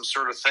like some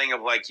sort of thing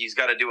of like he's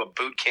got to do a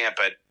boot camp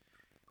at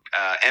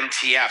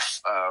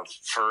MTF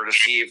to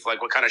see if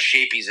like what kind of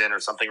shape he's in or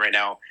something right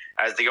now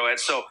as they go ahead.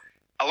 So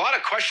a lot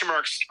of question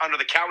marks under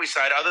the Cowie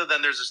side, other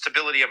than there's a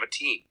stability of a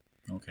team.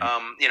 Okay.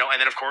 And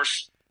then of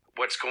course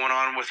what's going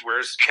on with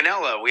where's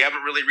Canella? We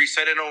haven't really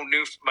reset it. Oh,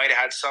 Noof might have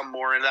had some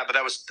more in that, but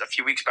that was a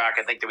few weeks back.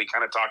 I think that we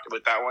kind of talked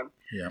about that one.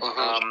 Yeah.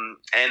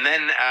 And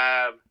then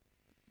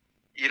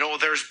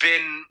there's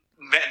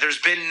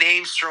been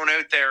names thrown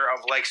out there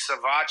of like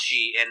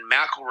Savachi and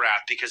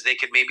McElrath because they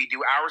could maybe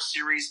do our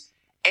series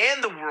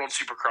and the World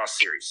Supercross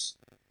Series.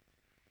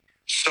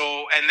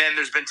 So, and then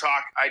there's been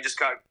talk, I just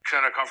got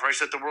kind of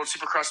confirmation that the World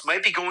Supercross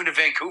might be going to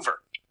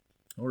Vancouver.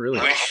 Oh, really?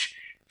 Which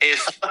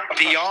is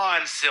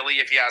beyond silly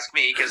if you ask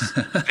me, because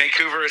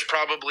Vancouver is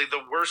probably the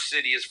worst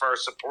city as far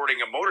as supporting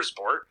a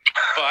motorsport,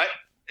 but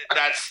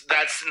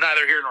that's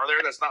neither here nor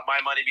there. That's not my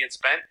money being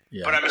spent,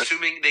 but I'm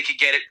assuming they could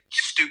get it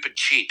stupid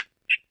cheap.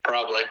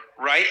 Probably.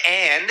 Right?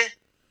 And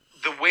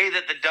the way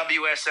that the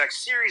WSX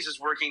series is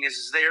working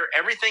is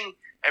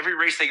every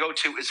race they go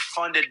to is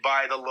funded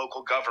by the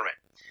local government.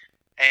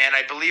 And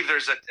I believe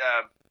there's a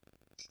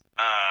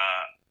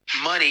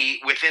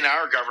money within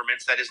our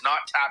governments that is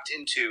not tapped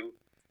into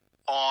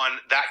on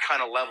that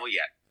kind of level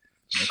yet.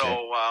 Okay.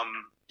 So,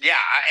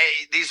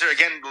 these are,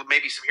 again,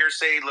 maybe some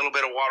hearsay, a little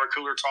bit of water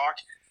cooler talk.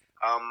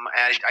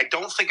 And I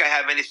don't think I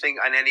have anything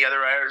on any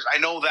other areas. I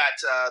know that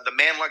the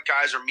Manluck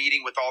guys are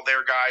meeting with all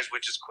their guys,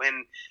 which is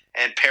Quinn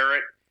and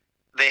Parrott.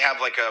 They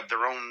have like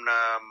their own.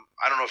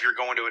 I don't know if you're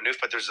going to a Noof,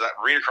 but there's that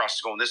Arena Cross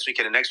is going this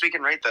weekend and next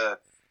weekend, right? The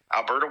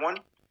Alberta one.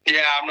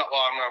 Yeah, I'm not.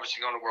 Well, I'm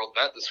obviously going to World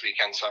Bet this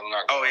weekend, so I'm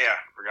not. Oh yeah,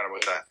 forgot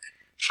about that.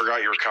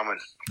 Forgot you were coming.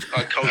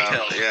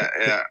 Coattails.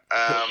 Yeah.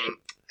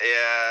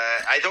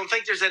 I don't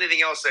think there's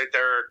anything else out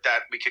there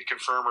that we could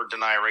confirm or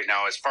deny right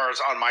now. As far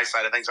as on my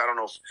side of things, I don't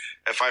know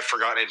if I've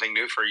forgotten anything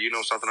new. For you,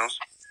 know something else?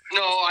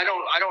 No, I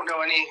don't know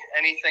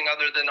anything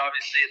other than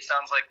obviously it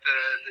sounds like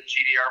the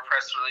GDR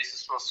press release is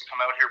supposed to come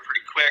out here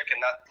pretty quick,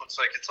 and that looks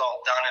like it's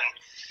all done in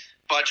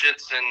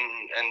budgets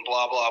and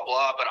blah blah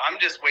blah. But I'm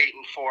just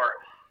waiting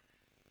for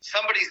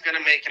somebody's going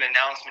to make an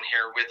announcement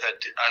here with a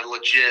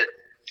legit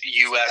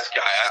U.S.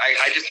 guy.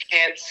 I just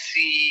can't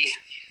see.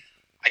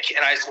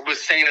 And I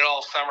was saying it all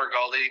summer,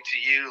 Galdi, to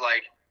you,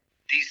 like,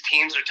 these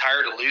teams are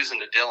tired of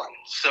losing to Dylan.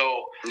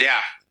 So,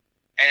 yeah.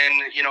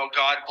 And,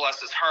 God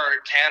bless his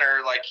heart, Tanner,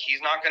 like, he's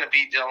not going to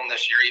beat Dylan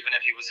this year, even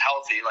if he was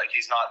healthy. Like,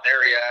 he's not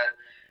there yet.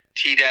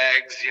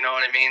 T-Dags, you know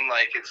what I mean?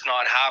 Like, it's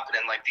not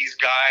happening. Like, these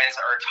guys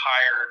are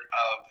tired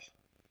of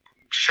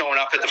showing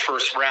up at the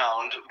first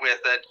round with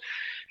a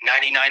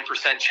 99%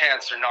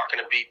 chance they're not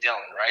going to beat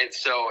Dylan, right?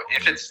 So,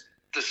 if it's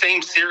the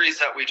same series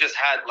that we just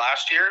had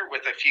last year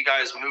with a few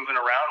guys moving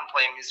around and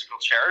playing musical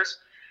chairs,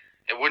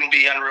 it wouldn't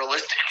be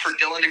unrealistic for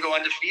Dylan to go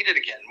undefeated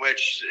again,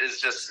 which is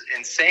just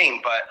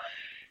insane. But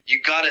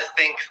you got to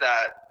think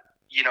that,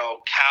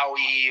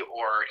 Cowie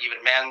or even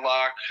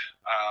Manluck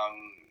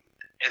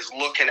is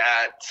looking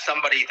at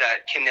somebody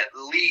that can at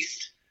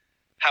least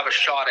have a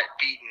shot at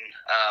beating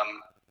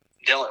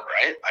Dylan,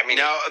 right? I mean,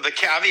 now the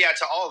caveat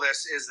to all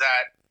this is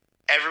that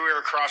everywhere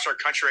across our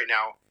country right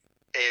now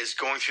is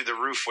going through the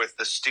roof with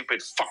the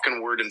stupid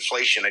fucking word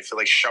inflation. I feel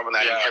like shoving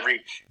that in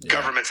every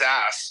government's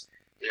ass.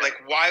 Yeah.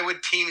 Like, why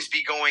would teams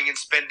be going and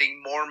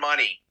spending more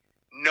money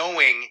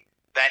knowing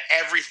that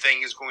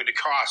everything is going to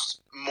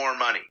cost more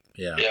money?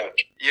 Yeah.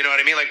 You know what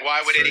I mean? Like,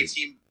 why would any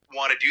team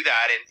want to do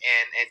that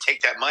and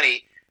take that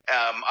money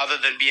other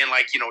than being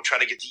like, try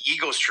to get the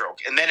ego stroke?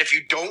 And then if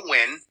you don't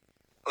win,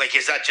 like,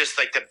 is that just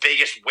like the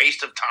biggest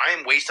waste of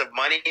time, waste of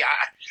money?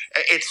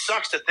 It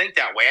sucks to think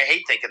that way. I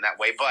hate thinking that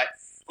way, but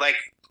like,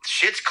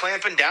 shit's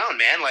clamping down,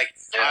 man. Like,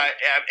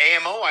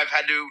 AMO,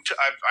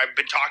 I've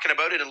been talking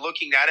about it and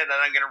looking at it, and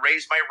I'm going to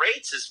raise my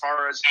rates as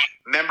far as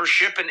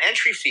membership and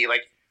entry fee.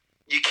 Like,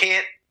 you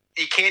can't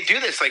do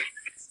this. Like,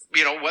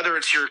 whether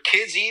it's your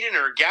kids eating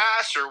or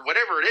gas or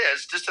whatever it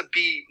is, just to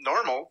be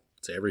normal.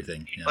 It's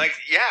everything.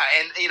 Yeah.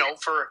 And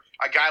for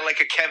a guy like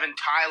a Kevin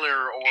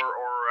Tyler or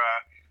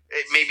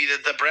maybe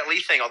the Brett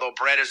Lee thing, although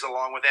Brett is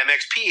along with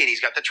MXP and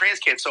he's got the trans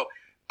kid. So,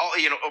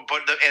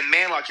 and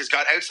Manlock has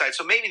got outside.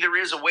 So maybe there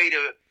is a way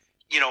to,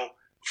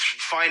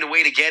 find a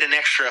way to get an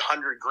extra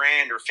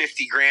 $100,000 or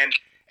 $50,000.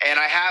 And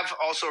I have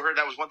also heard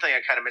that was one thing I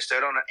kind of missed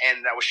out on,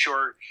 and I was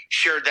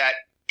shared that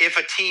if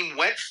a team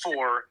went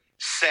for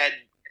said,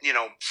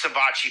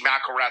 Sabachi,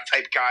 McElrath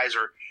type guys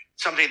or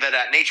something of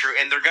that nature,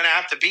 and they're going to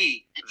have to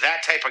be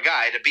that type of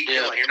guy to beat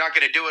Dylan. You're not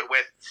going to do it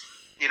with,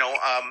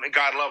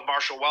 God love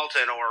Marshall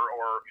Welton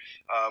or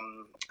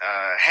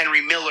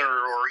Henry Miller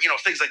or,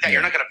 things like that. Yeah.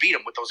 You're not going to beat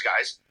them with those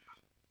guys.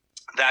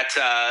 That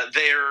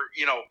they're,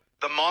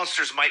 the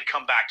monsters might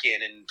come back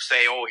in and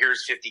say, oh,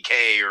 here's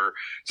 $50,000 or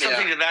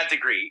something to that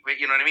degree.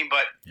 You know what I mean?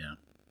 But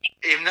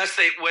unless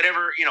they,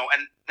 whatever,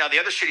 and now the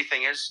other shitty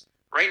thing is,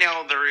 right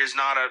now there is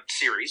not a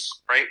series,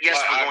 right?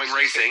 Yes, we're going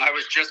racing. I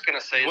was just going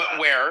to say that.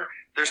 Where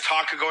there's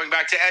talk of going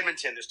back to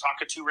Edmonton. There's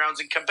talk of 2 rounds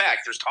in Quebec.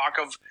 There's talk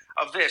of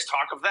this,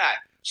 talk of that.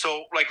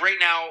 So, right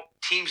now,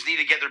 teams need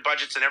to get their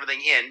budgets and everything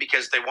in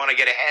because they want to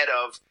get ahead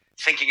of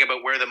thinking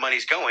about where the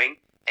money's going,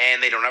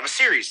 and they don't have a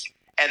series.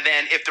 And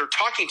then if they're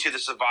talking to the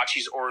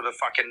Savachis or the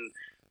fucking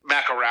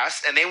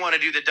McElraths and they want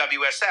to do the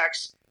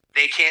WSX,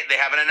 they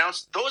haven't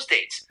announced those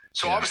dates.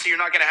 So obviously you're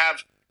not going to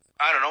have,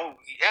 I don't know,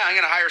 I'm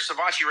going to hire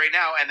Savachi right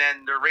now, and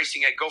then they're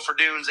racing at Gopher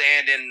Dunes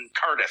and in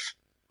Cardiff.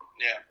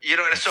 Yeah.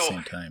 So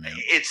same time,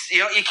 it's,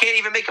 you can't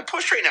even make a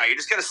push right now. You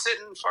just got to sit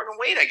and fucking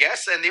wait, I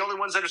guess. And the only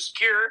ones that are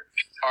secure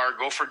are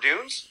Gopher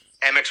Dunes,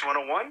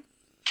 MX101,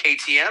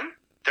 KTM.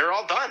 They're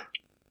all done.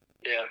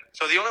 Yeah.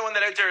 So the only one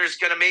that out there is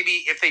going to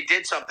maybe, if they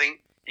did something,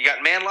 you got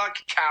Manlock,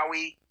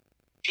 Cowie,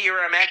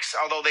 PRMX,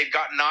 although they've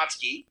got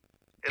Notsky.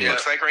 It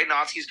looks like, right?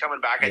 Notsky's coming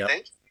back, I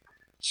think.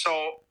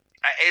 So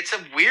it's a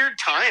weird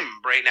time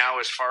right now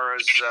as far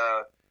as,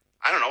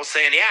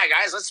 saying,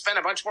 guys, let's spend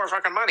a bunch more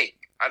fucking money.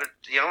 I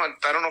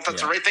don't know if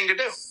that's the right thing to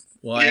do.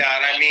 Well, and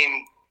I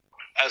mean,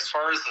 as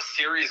far as the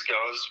series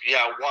goes,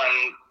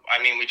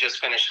 we just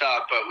finished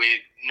up, but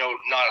we know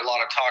not a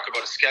lot of talk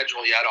about a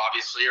schedule yet,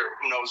 obviously, or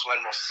who knows when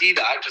we'll see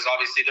that, because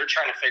obviously they're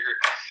trying to figure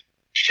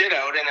shit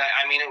out. And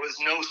it was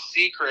no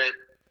secret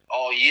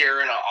all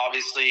year, and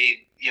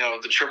obviously,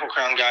 the Triple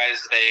Crown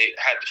guys, they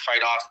had to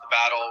fight off the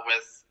battle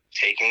with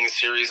taking the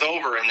series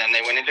over, and then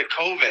they went into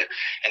COVID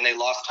and they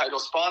lost title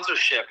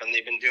sponsorship, and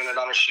they've been doing it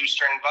on a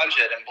shoestring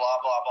budget and blah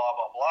blah blah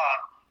blah blah.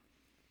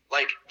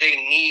 Like, they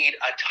need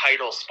a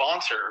title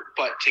sponsor,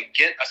 but to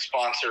get a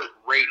sponsor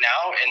right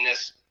now in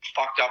this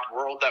fucked up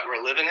world that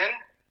we're living in,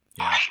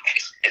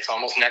 it's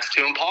almost next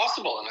to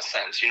impossible in a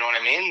sense. You know what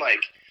I mean?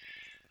 Like,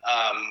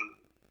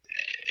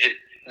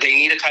 they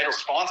need a title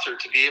sponsor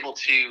to be able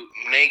to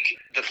make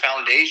the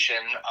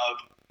foundation of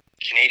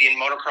Canadian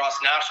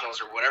Motocross Nationals,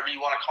 or whatever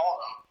you want to call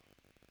them,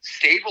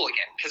 stable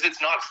again, because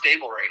it's not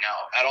stable right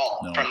now at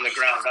all from the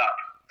ground up.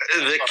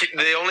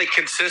 The only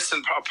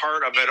consistent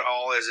part of it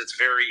all is it's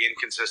very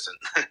inconsistent.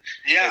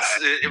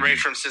 It's right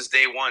from since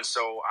day one.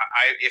 So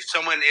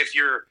if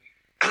you're,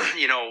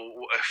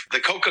 the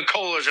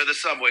Coca-Colas or the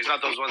Subways,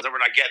 not those ones that we're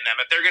not getting them,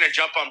 if they're going to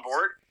jump on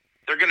board,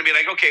 they're going to be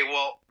like, okay,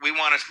 well, we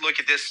want to look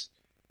at this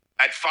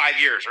at 5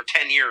 years or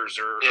 10 years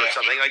or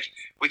something. Like,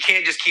 we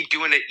can't just keep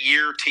doing it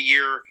year to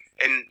year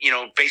and,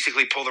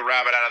 basically pull the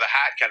rabbit out of the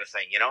hat kind of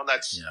thing.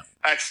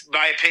 That's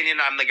my opinion.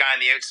 I'm the guy on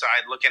the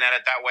outside looking at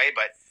it that way,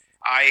 but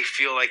I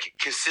feel like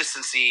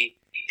consistency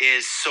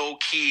is so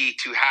key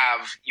to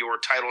have your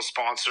title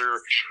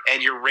sponsor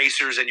and your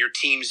racers and your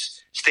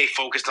teams stay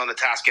focused on the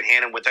task at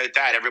hand. And without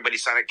that, everybody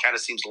kind of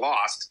seems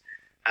lost.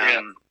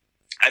 I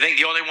think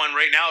the only one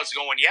right now is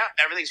going,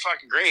 everything's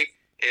fucking great,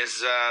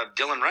 is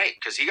Dylan Wright,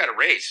 because he got a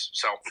raise.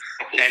 So,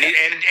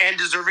 and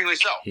deservingly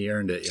so. He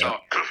earned it. So,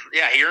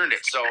 he earned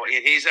it. So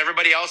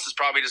everybody else is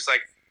probably just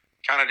like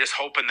kind of just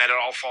hoping that it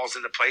all falls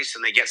into place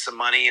and they get some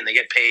money and they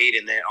get paid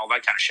and all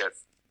that kind of shit.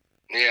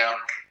 Yeah.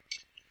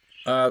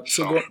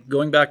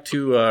 Going back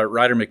to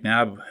Ryder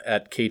McNabb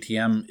at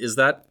KTM, is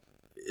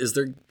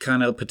there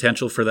kind of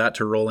potential for that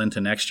to roll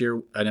into next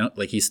year? I don't,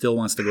 like, he still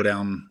wants to go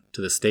down to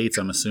the States,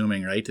 I'm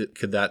assuming, right?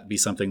 Could that be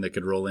something that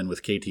could roll in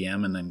with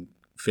KTM and then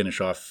finish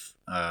off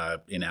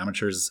in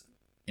amateurs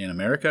in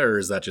America, or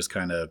is that just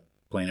kind of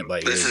playing it by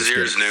ear? This is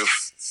yours, Noof.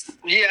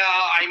 Yeah,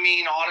 I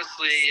mean,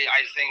 honestly,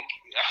 I think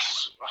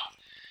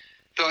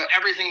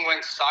everything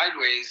went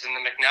sideways in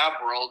the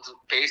McNabb world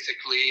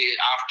basically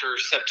after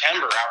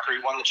September, after he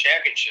won the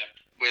championship,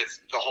 with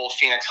the whole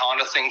Phoenix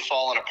Honda thing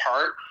falling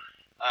apart.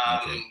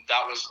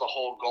 That was the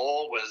whole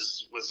goal,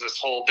 was this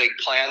whole big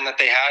plan that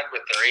they had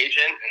with their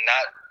agent, and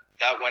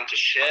that went to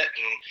shit,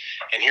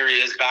 and here he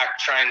is back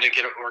trying to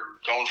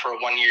we're going for a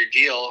 1-year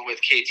deal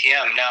with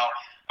KTM. Now,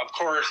 of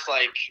course,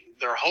 like,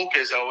 their hope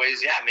is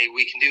always, maybe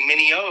we can do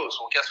mini O's.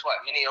 Well, guess what?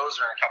 Mini O's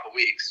are in a couple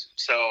weeks.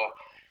 So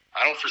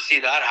I don't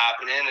foresee that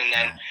happening. And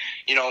then,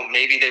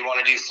 maybe they want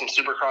to do some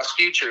Supercross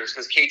futures,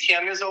 because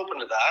KTM is open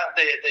to that.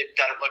 They've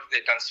done it. Look,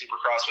 they've done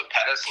Supercross with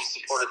Pettis and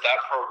supported that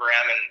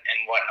program and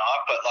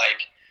whatnot. But,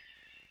 like,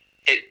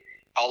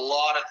 a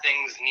lot of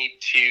things need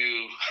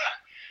to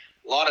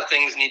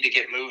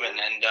get moving,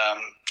 and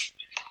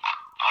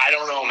I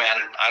don't know,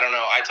 man. I don't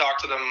know. I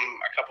talked to them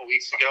a couple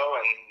weeks ago,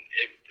 and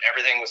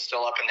everything was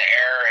still up in the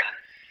air, and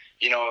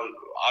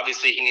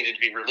obviously he needed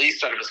to be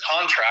released out of his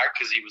contract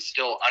because he was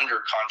still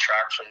under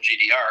contract from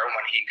GDR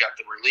when he got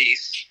the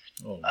release.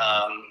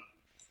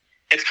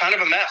 It's kind of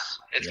a mess.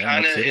 It's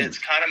kind of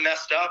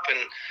messed up,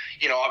 and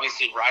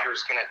obviously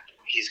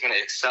he's gonna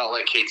excel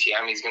at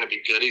KTM. He's gonna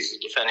be good. He's a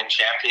defending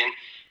champion.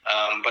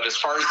 But as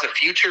far as the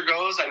future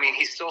goes, I mean,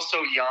 he's still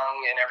so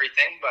young and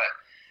everything, but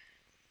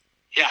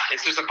yeah,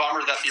 it's just a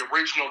bummer that the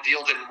original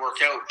deal didn't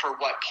work out for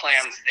what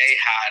plans they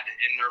had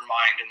in their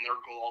mind and their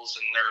goals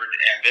and their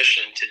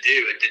ambition to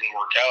do. It didn't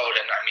work out.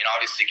 And I mean,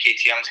 obviously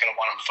KTM is going to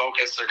want him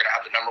focused. They're going to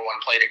have the number one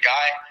plated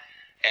guy.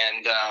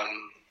 And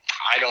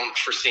I don't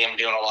foresee him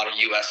doing a lot of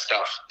U.S.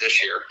 stuff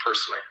this year,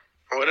 personally.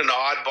 What an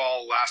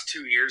oddball last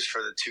 2 years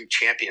for the two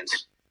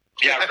champions.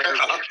 Yeah,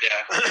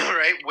 yeah.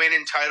 Right?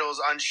 Winning titles,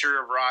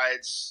 unsure of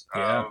rides,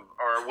 or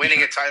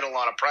winning a title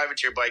on a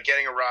privateer by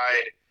getting a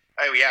ride.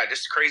 Oh, yeah,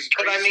 just crazy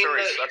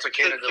stories. That's what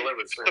Canada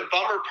delivered. The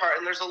bummer part,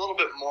 and there's a little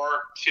bit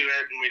more to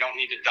it, and we don't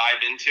need to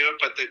dive into it,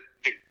 but the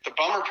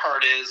bummer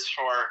part is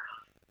for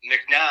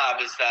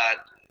McNabb is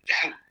that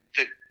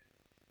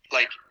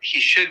he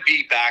should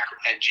be back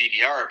at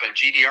GDR, but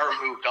GDR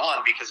moved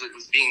on because it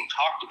was being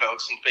talked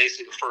about since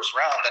basically the first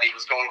round that he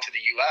was going to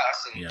the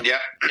U.S. and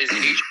his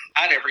agent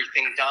had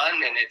everything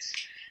done, and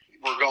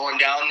we're going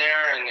down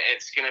there, and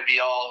it's going to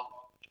be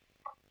all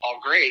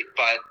great,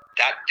 but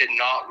that did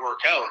not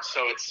work out.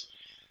 So it's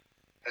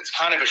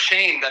kind of a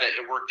shame that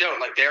it worked out.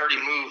 Like, they already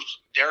moved.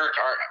 Derek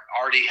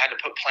already had to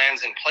put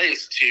plans in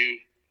place to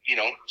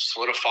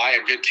solidify a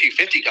good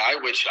 250 guy,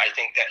 which I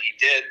think that he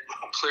did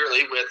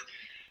clearly with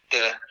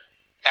the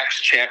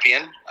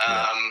ex-champion.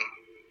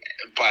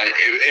 But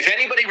if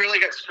anybody really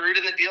got screwed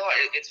in the deal,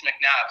 it's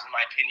McNabb's, in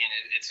my opinion.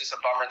 It's just a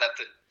bummer that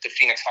the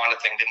Phoenix Honda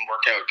thing didn't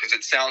work out, because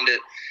it sounded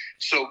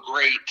so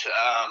great,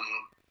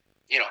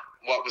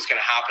 what was going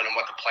to happen and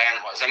what the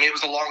plan was. I mean, it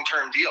was a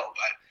long-term deal,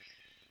 but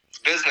it's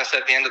business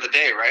at the end of the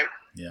day, right?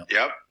 Yeah.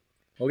 Yep.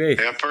 Okay.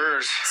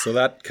 Peppers. So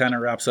that kind of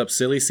wraps up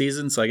silly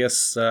season. So I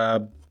guess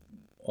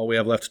all we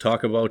have left to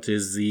talk about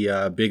is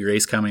the big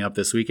race coming up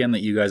this weekend that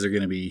you guys are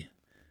going to be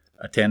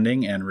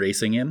attending and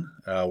racing in,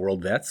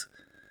 World Vets.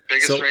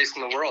 Biggest race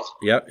in the world.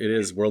 Yeah, it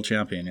is. World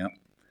champion, yeah.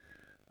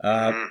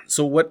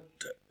 So what,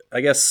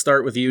 I guess,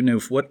 start with you,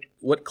 Noof.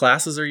 What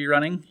classes are you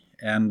running?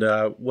 And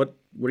what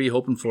are you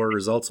hoping for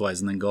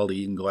results-wise? And then, Galdi,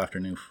 you can go after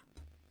Noof.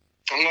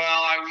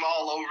 Well, I'm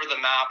all over the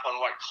map on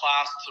what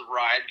class to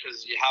ride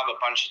because you have a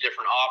bunch of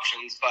different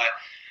options. But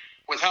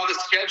with how the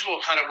schedule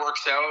kind of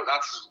works out,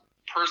 that's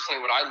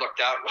personally what I looked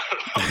at.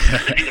 What's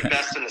going to be the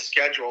best in the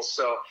schedule.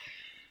 So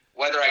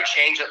whether I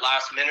change it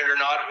last minute or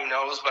not, who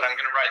knows? But I'm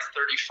going to ride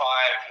 35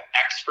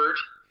 Expert,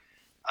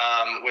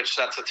 which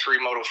that's a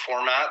 3-moto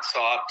format.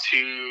 So I'll have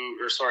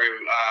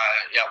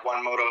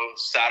one moto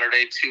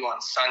Saturday, 2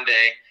 on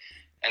Sunday.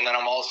 And then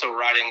I'm also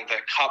riding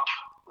the Cup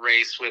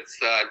race with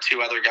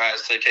 2 other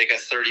guys. They take a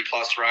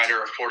 30-plus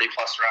rider, a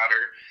 40-plus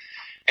rider,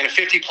 and a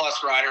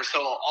 50-plus rider.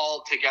 So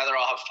all together,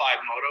 I'll have 5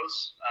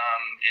 motos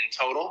in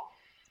total.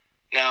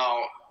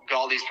 Now,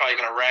 Galdi's probably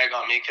going to rag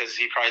on me because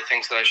he probably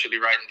thinks that I should be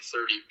riding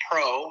 30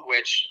 Pro,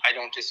 which I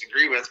don't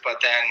disagree with.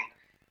 But then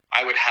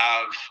I would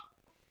have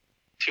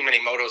too many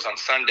motos on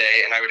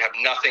Sunday, and I would have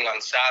nothing on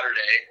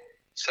Saturday.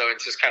 So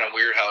it's just kind of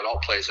weird how it all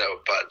plays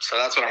out. But so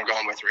that's what I'm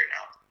going with right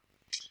now.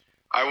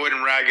 I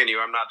wouldn't rag on you.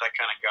 I'm not that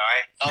kind of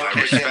guy.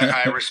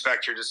 I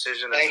respect your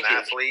decision as an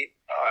athlete.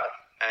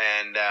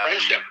 And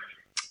friendship.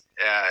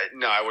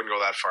 No, I wouldn't go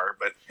that far.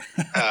 But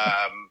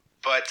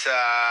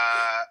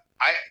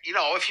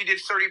if you did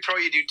 30 Pro,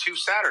 you do 2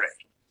 Saturday.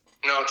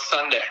 No, it's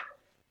Sunday.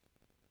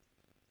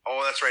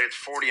 Oh, that's right. It's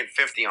 40 and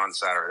 50 on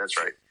Saturday. That's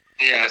right.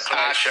 Yeah. And the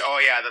Pasha. Oh,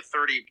 yeah, the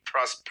 30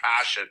 plus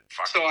Pasha.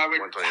 So I would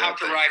have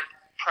to ride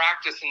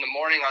practice in the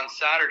morning on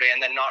Saturday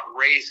and then not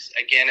race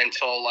again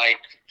until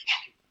like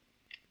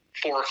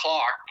 4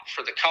 o'clock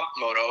for the Cup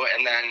moto,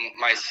 and then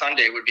my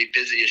Sunday would be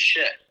busy as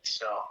shit.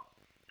 So,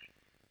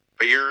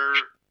 but you're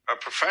a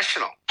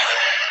professional.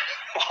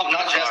 Well, I'm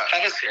not just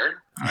Pettis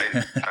here.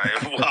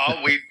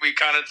 We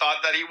kind of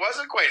thought that he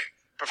wasn't quite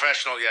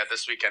professional yet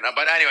this weekend.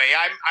 But anyway,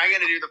 I'm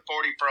going to do the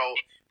 40 Pro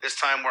this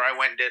time, where I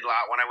went and did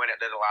when I went and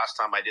did it last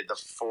time. I did the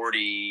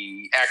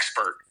 40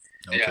 Expert.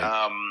 Okay.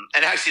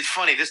 And actually, it's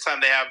funny. This time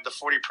they have the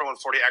 40 Pro and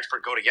 40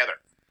 Expert go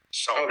together.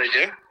 So they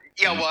do.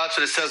 Yeah, well, that's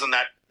what it says on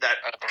that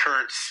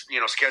current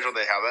schedule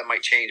they have. That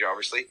might change,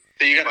 obviously.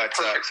 So you got the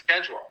perfect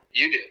schedule.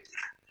 You do.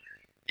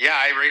 Yeah,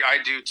 I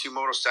do 2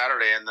 motos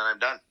Saturday, and then I'm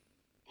done.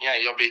 Yeah,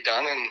 you'll be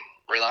done and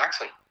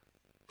relaxing.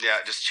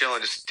 Yeah, just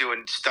chilling, just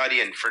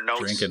studying for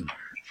notes. Drinking.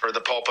 For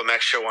the Pulp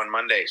MX show on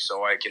Monday,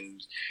 so I can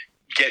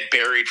get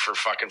buried for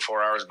fucking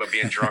 4 hours by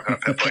being drunk on a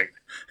pit bike.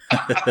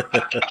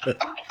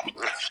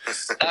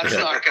 That's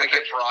not going to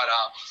get brought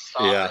up.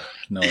 Yeah,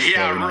 no.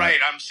 Yeah,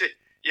 right.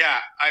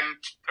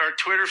 Our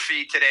Twitter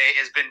feed today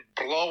has been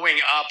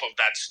blowing up of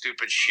that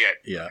stupid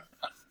shit. Yeah.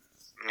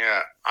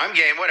 Yeah, I'm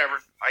game. Whatever.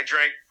 I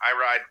drink. I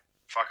ride.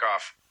 Fuck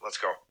off. Let's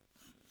go.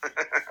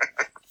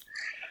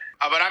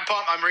 But I'm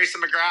pumped. I'm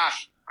racing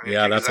McGrath.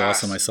 Yeah, that's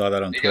awesome. I saw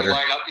that on You Twitter. gonna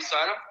line up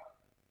beside him?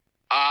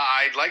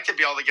 I'd like to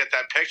be able to get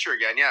that picture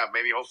again. Yeah,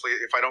 maybe hopefully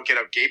if I don't get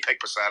a gay pic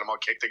beside him, I'll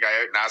kick the guy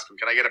out and ask him,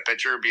 can I get a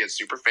picture and be a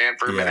super fan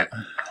for a minute?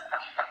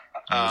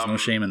 There's no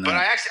shame in that. But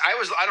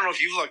I don't know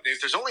if you've looked, Dave.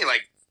 There's only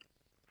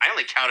I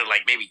only counted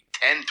maybe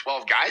 10,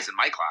 12 guys in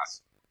my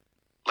class.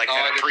 That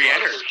are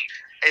pre-entered.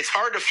 It's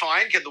hard to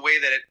find because the way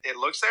that it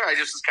looks there. I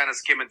just was kind of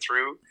skimming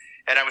through,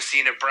 and I was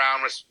seeing if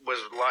Brown was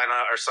lining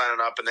up or signing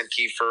up, and then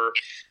Kiefer,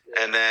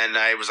 and then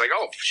I was like,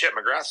 oh shit,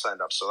 McGrath signed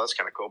up, so that's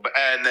kind of cool.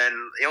 And then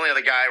the only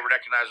other guy I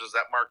recognized was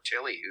that Mark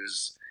Tilley,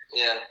 who's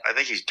I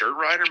think he's dirt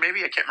rider,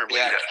 maybe I can't remember.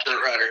 Yeah,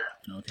 dirt rider.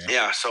 Okay.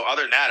 Yeah. So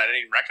other than that, I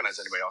didn't even recognize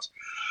anybody else.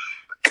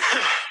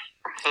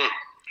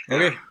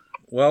 Okay.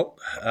 Well,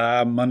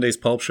 Monday's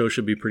Pulp Show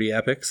should be pretty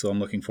epic, so I'm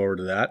looking forward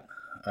to that.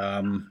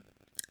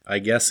 I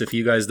guess if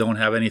you guys don't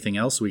have anything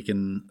else, we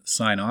can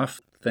sign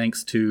off.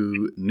 Thanks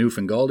to Noof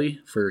and Galdi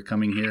for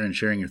coming here and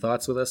sharing your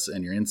thoughts with us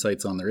and your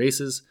insights on the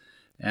races.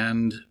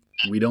 And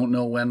we don't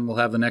know when we'll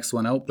have the next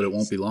one out, but it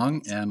won't be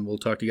long, and we'll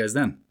talk to you guys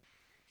then.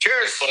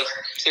 Cheers.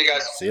 See you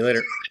guys. See you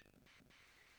later.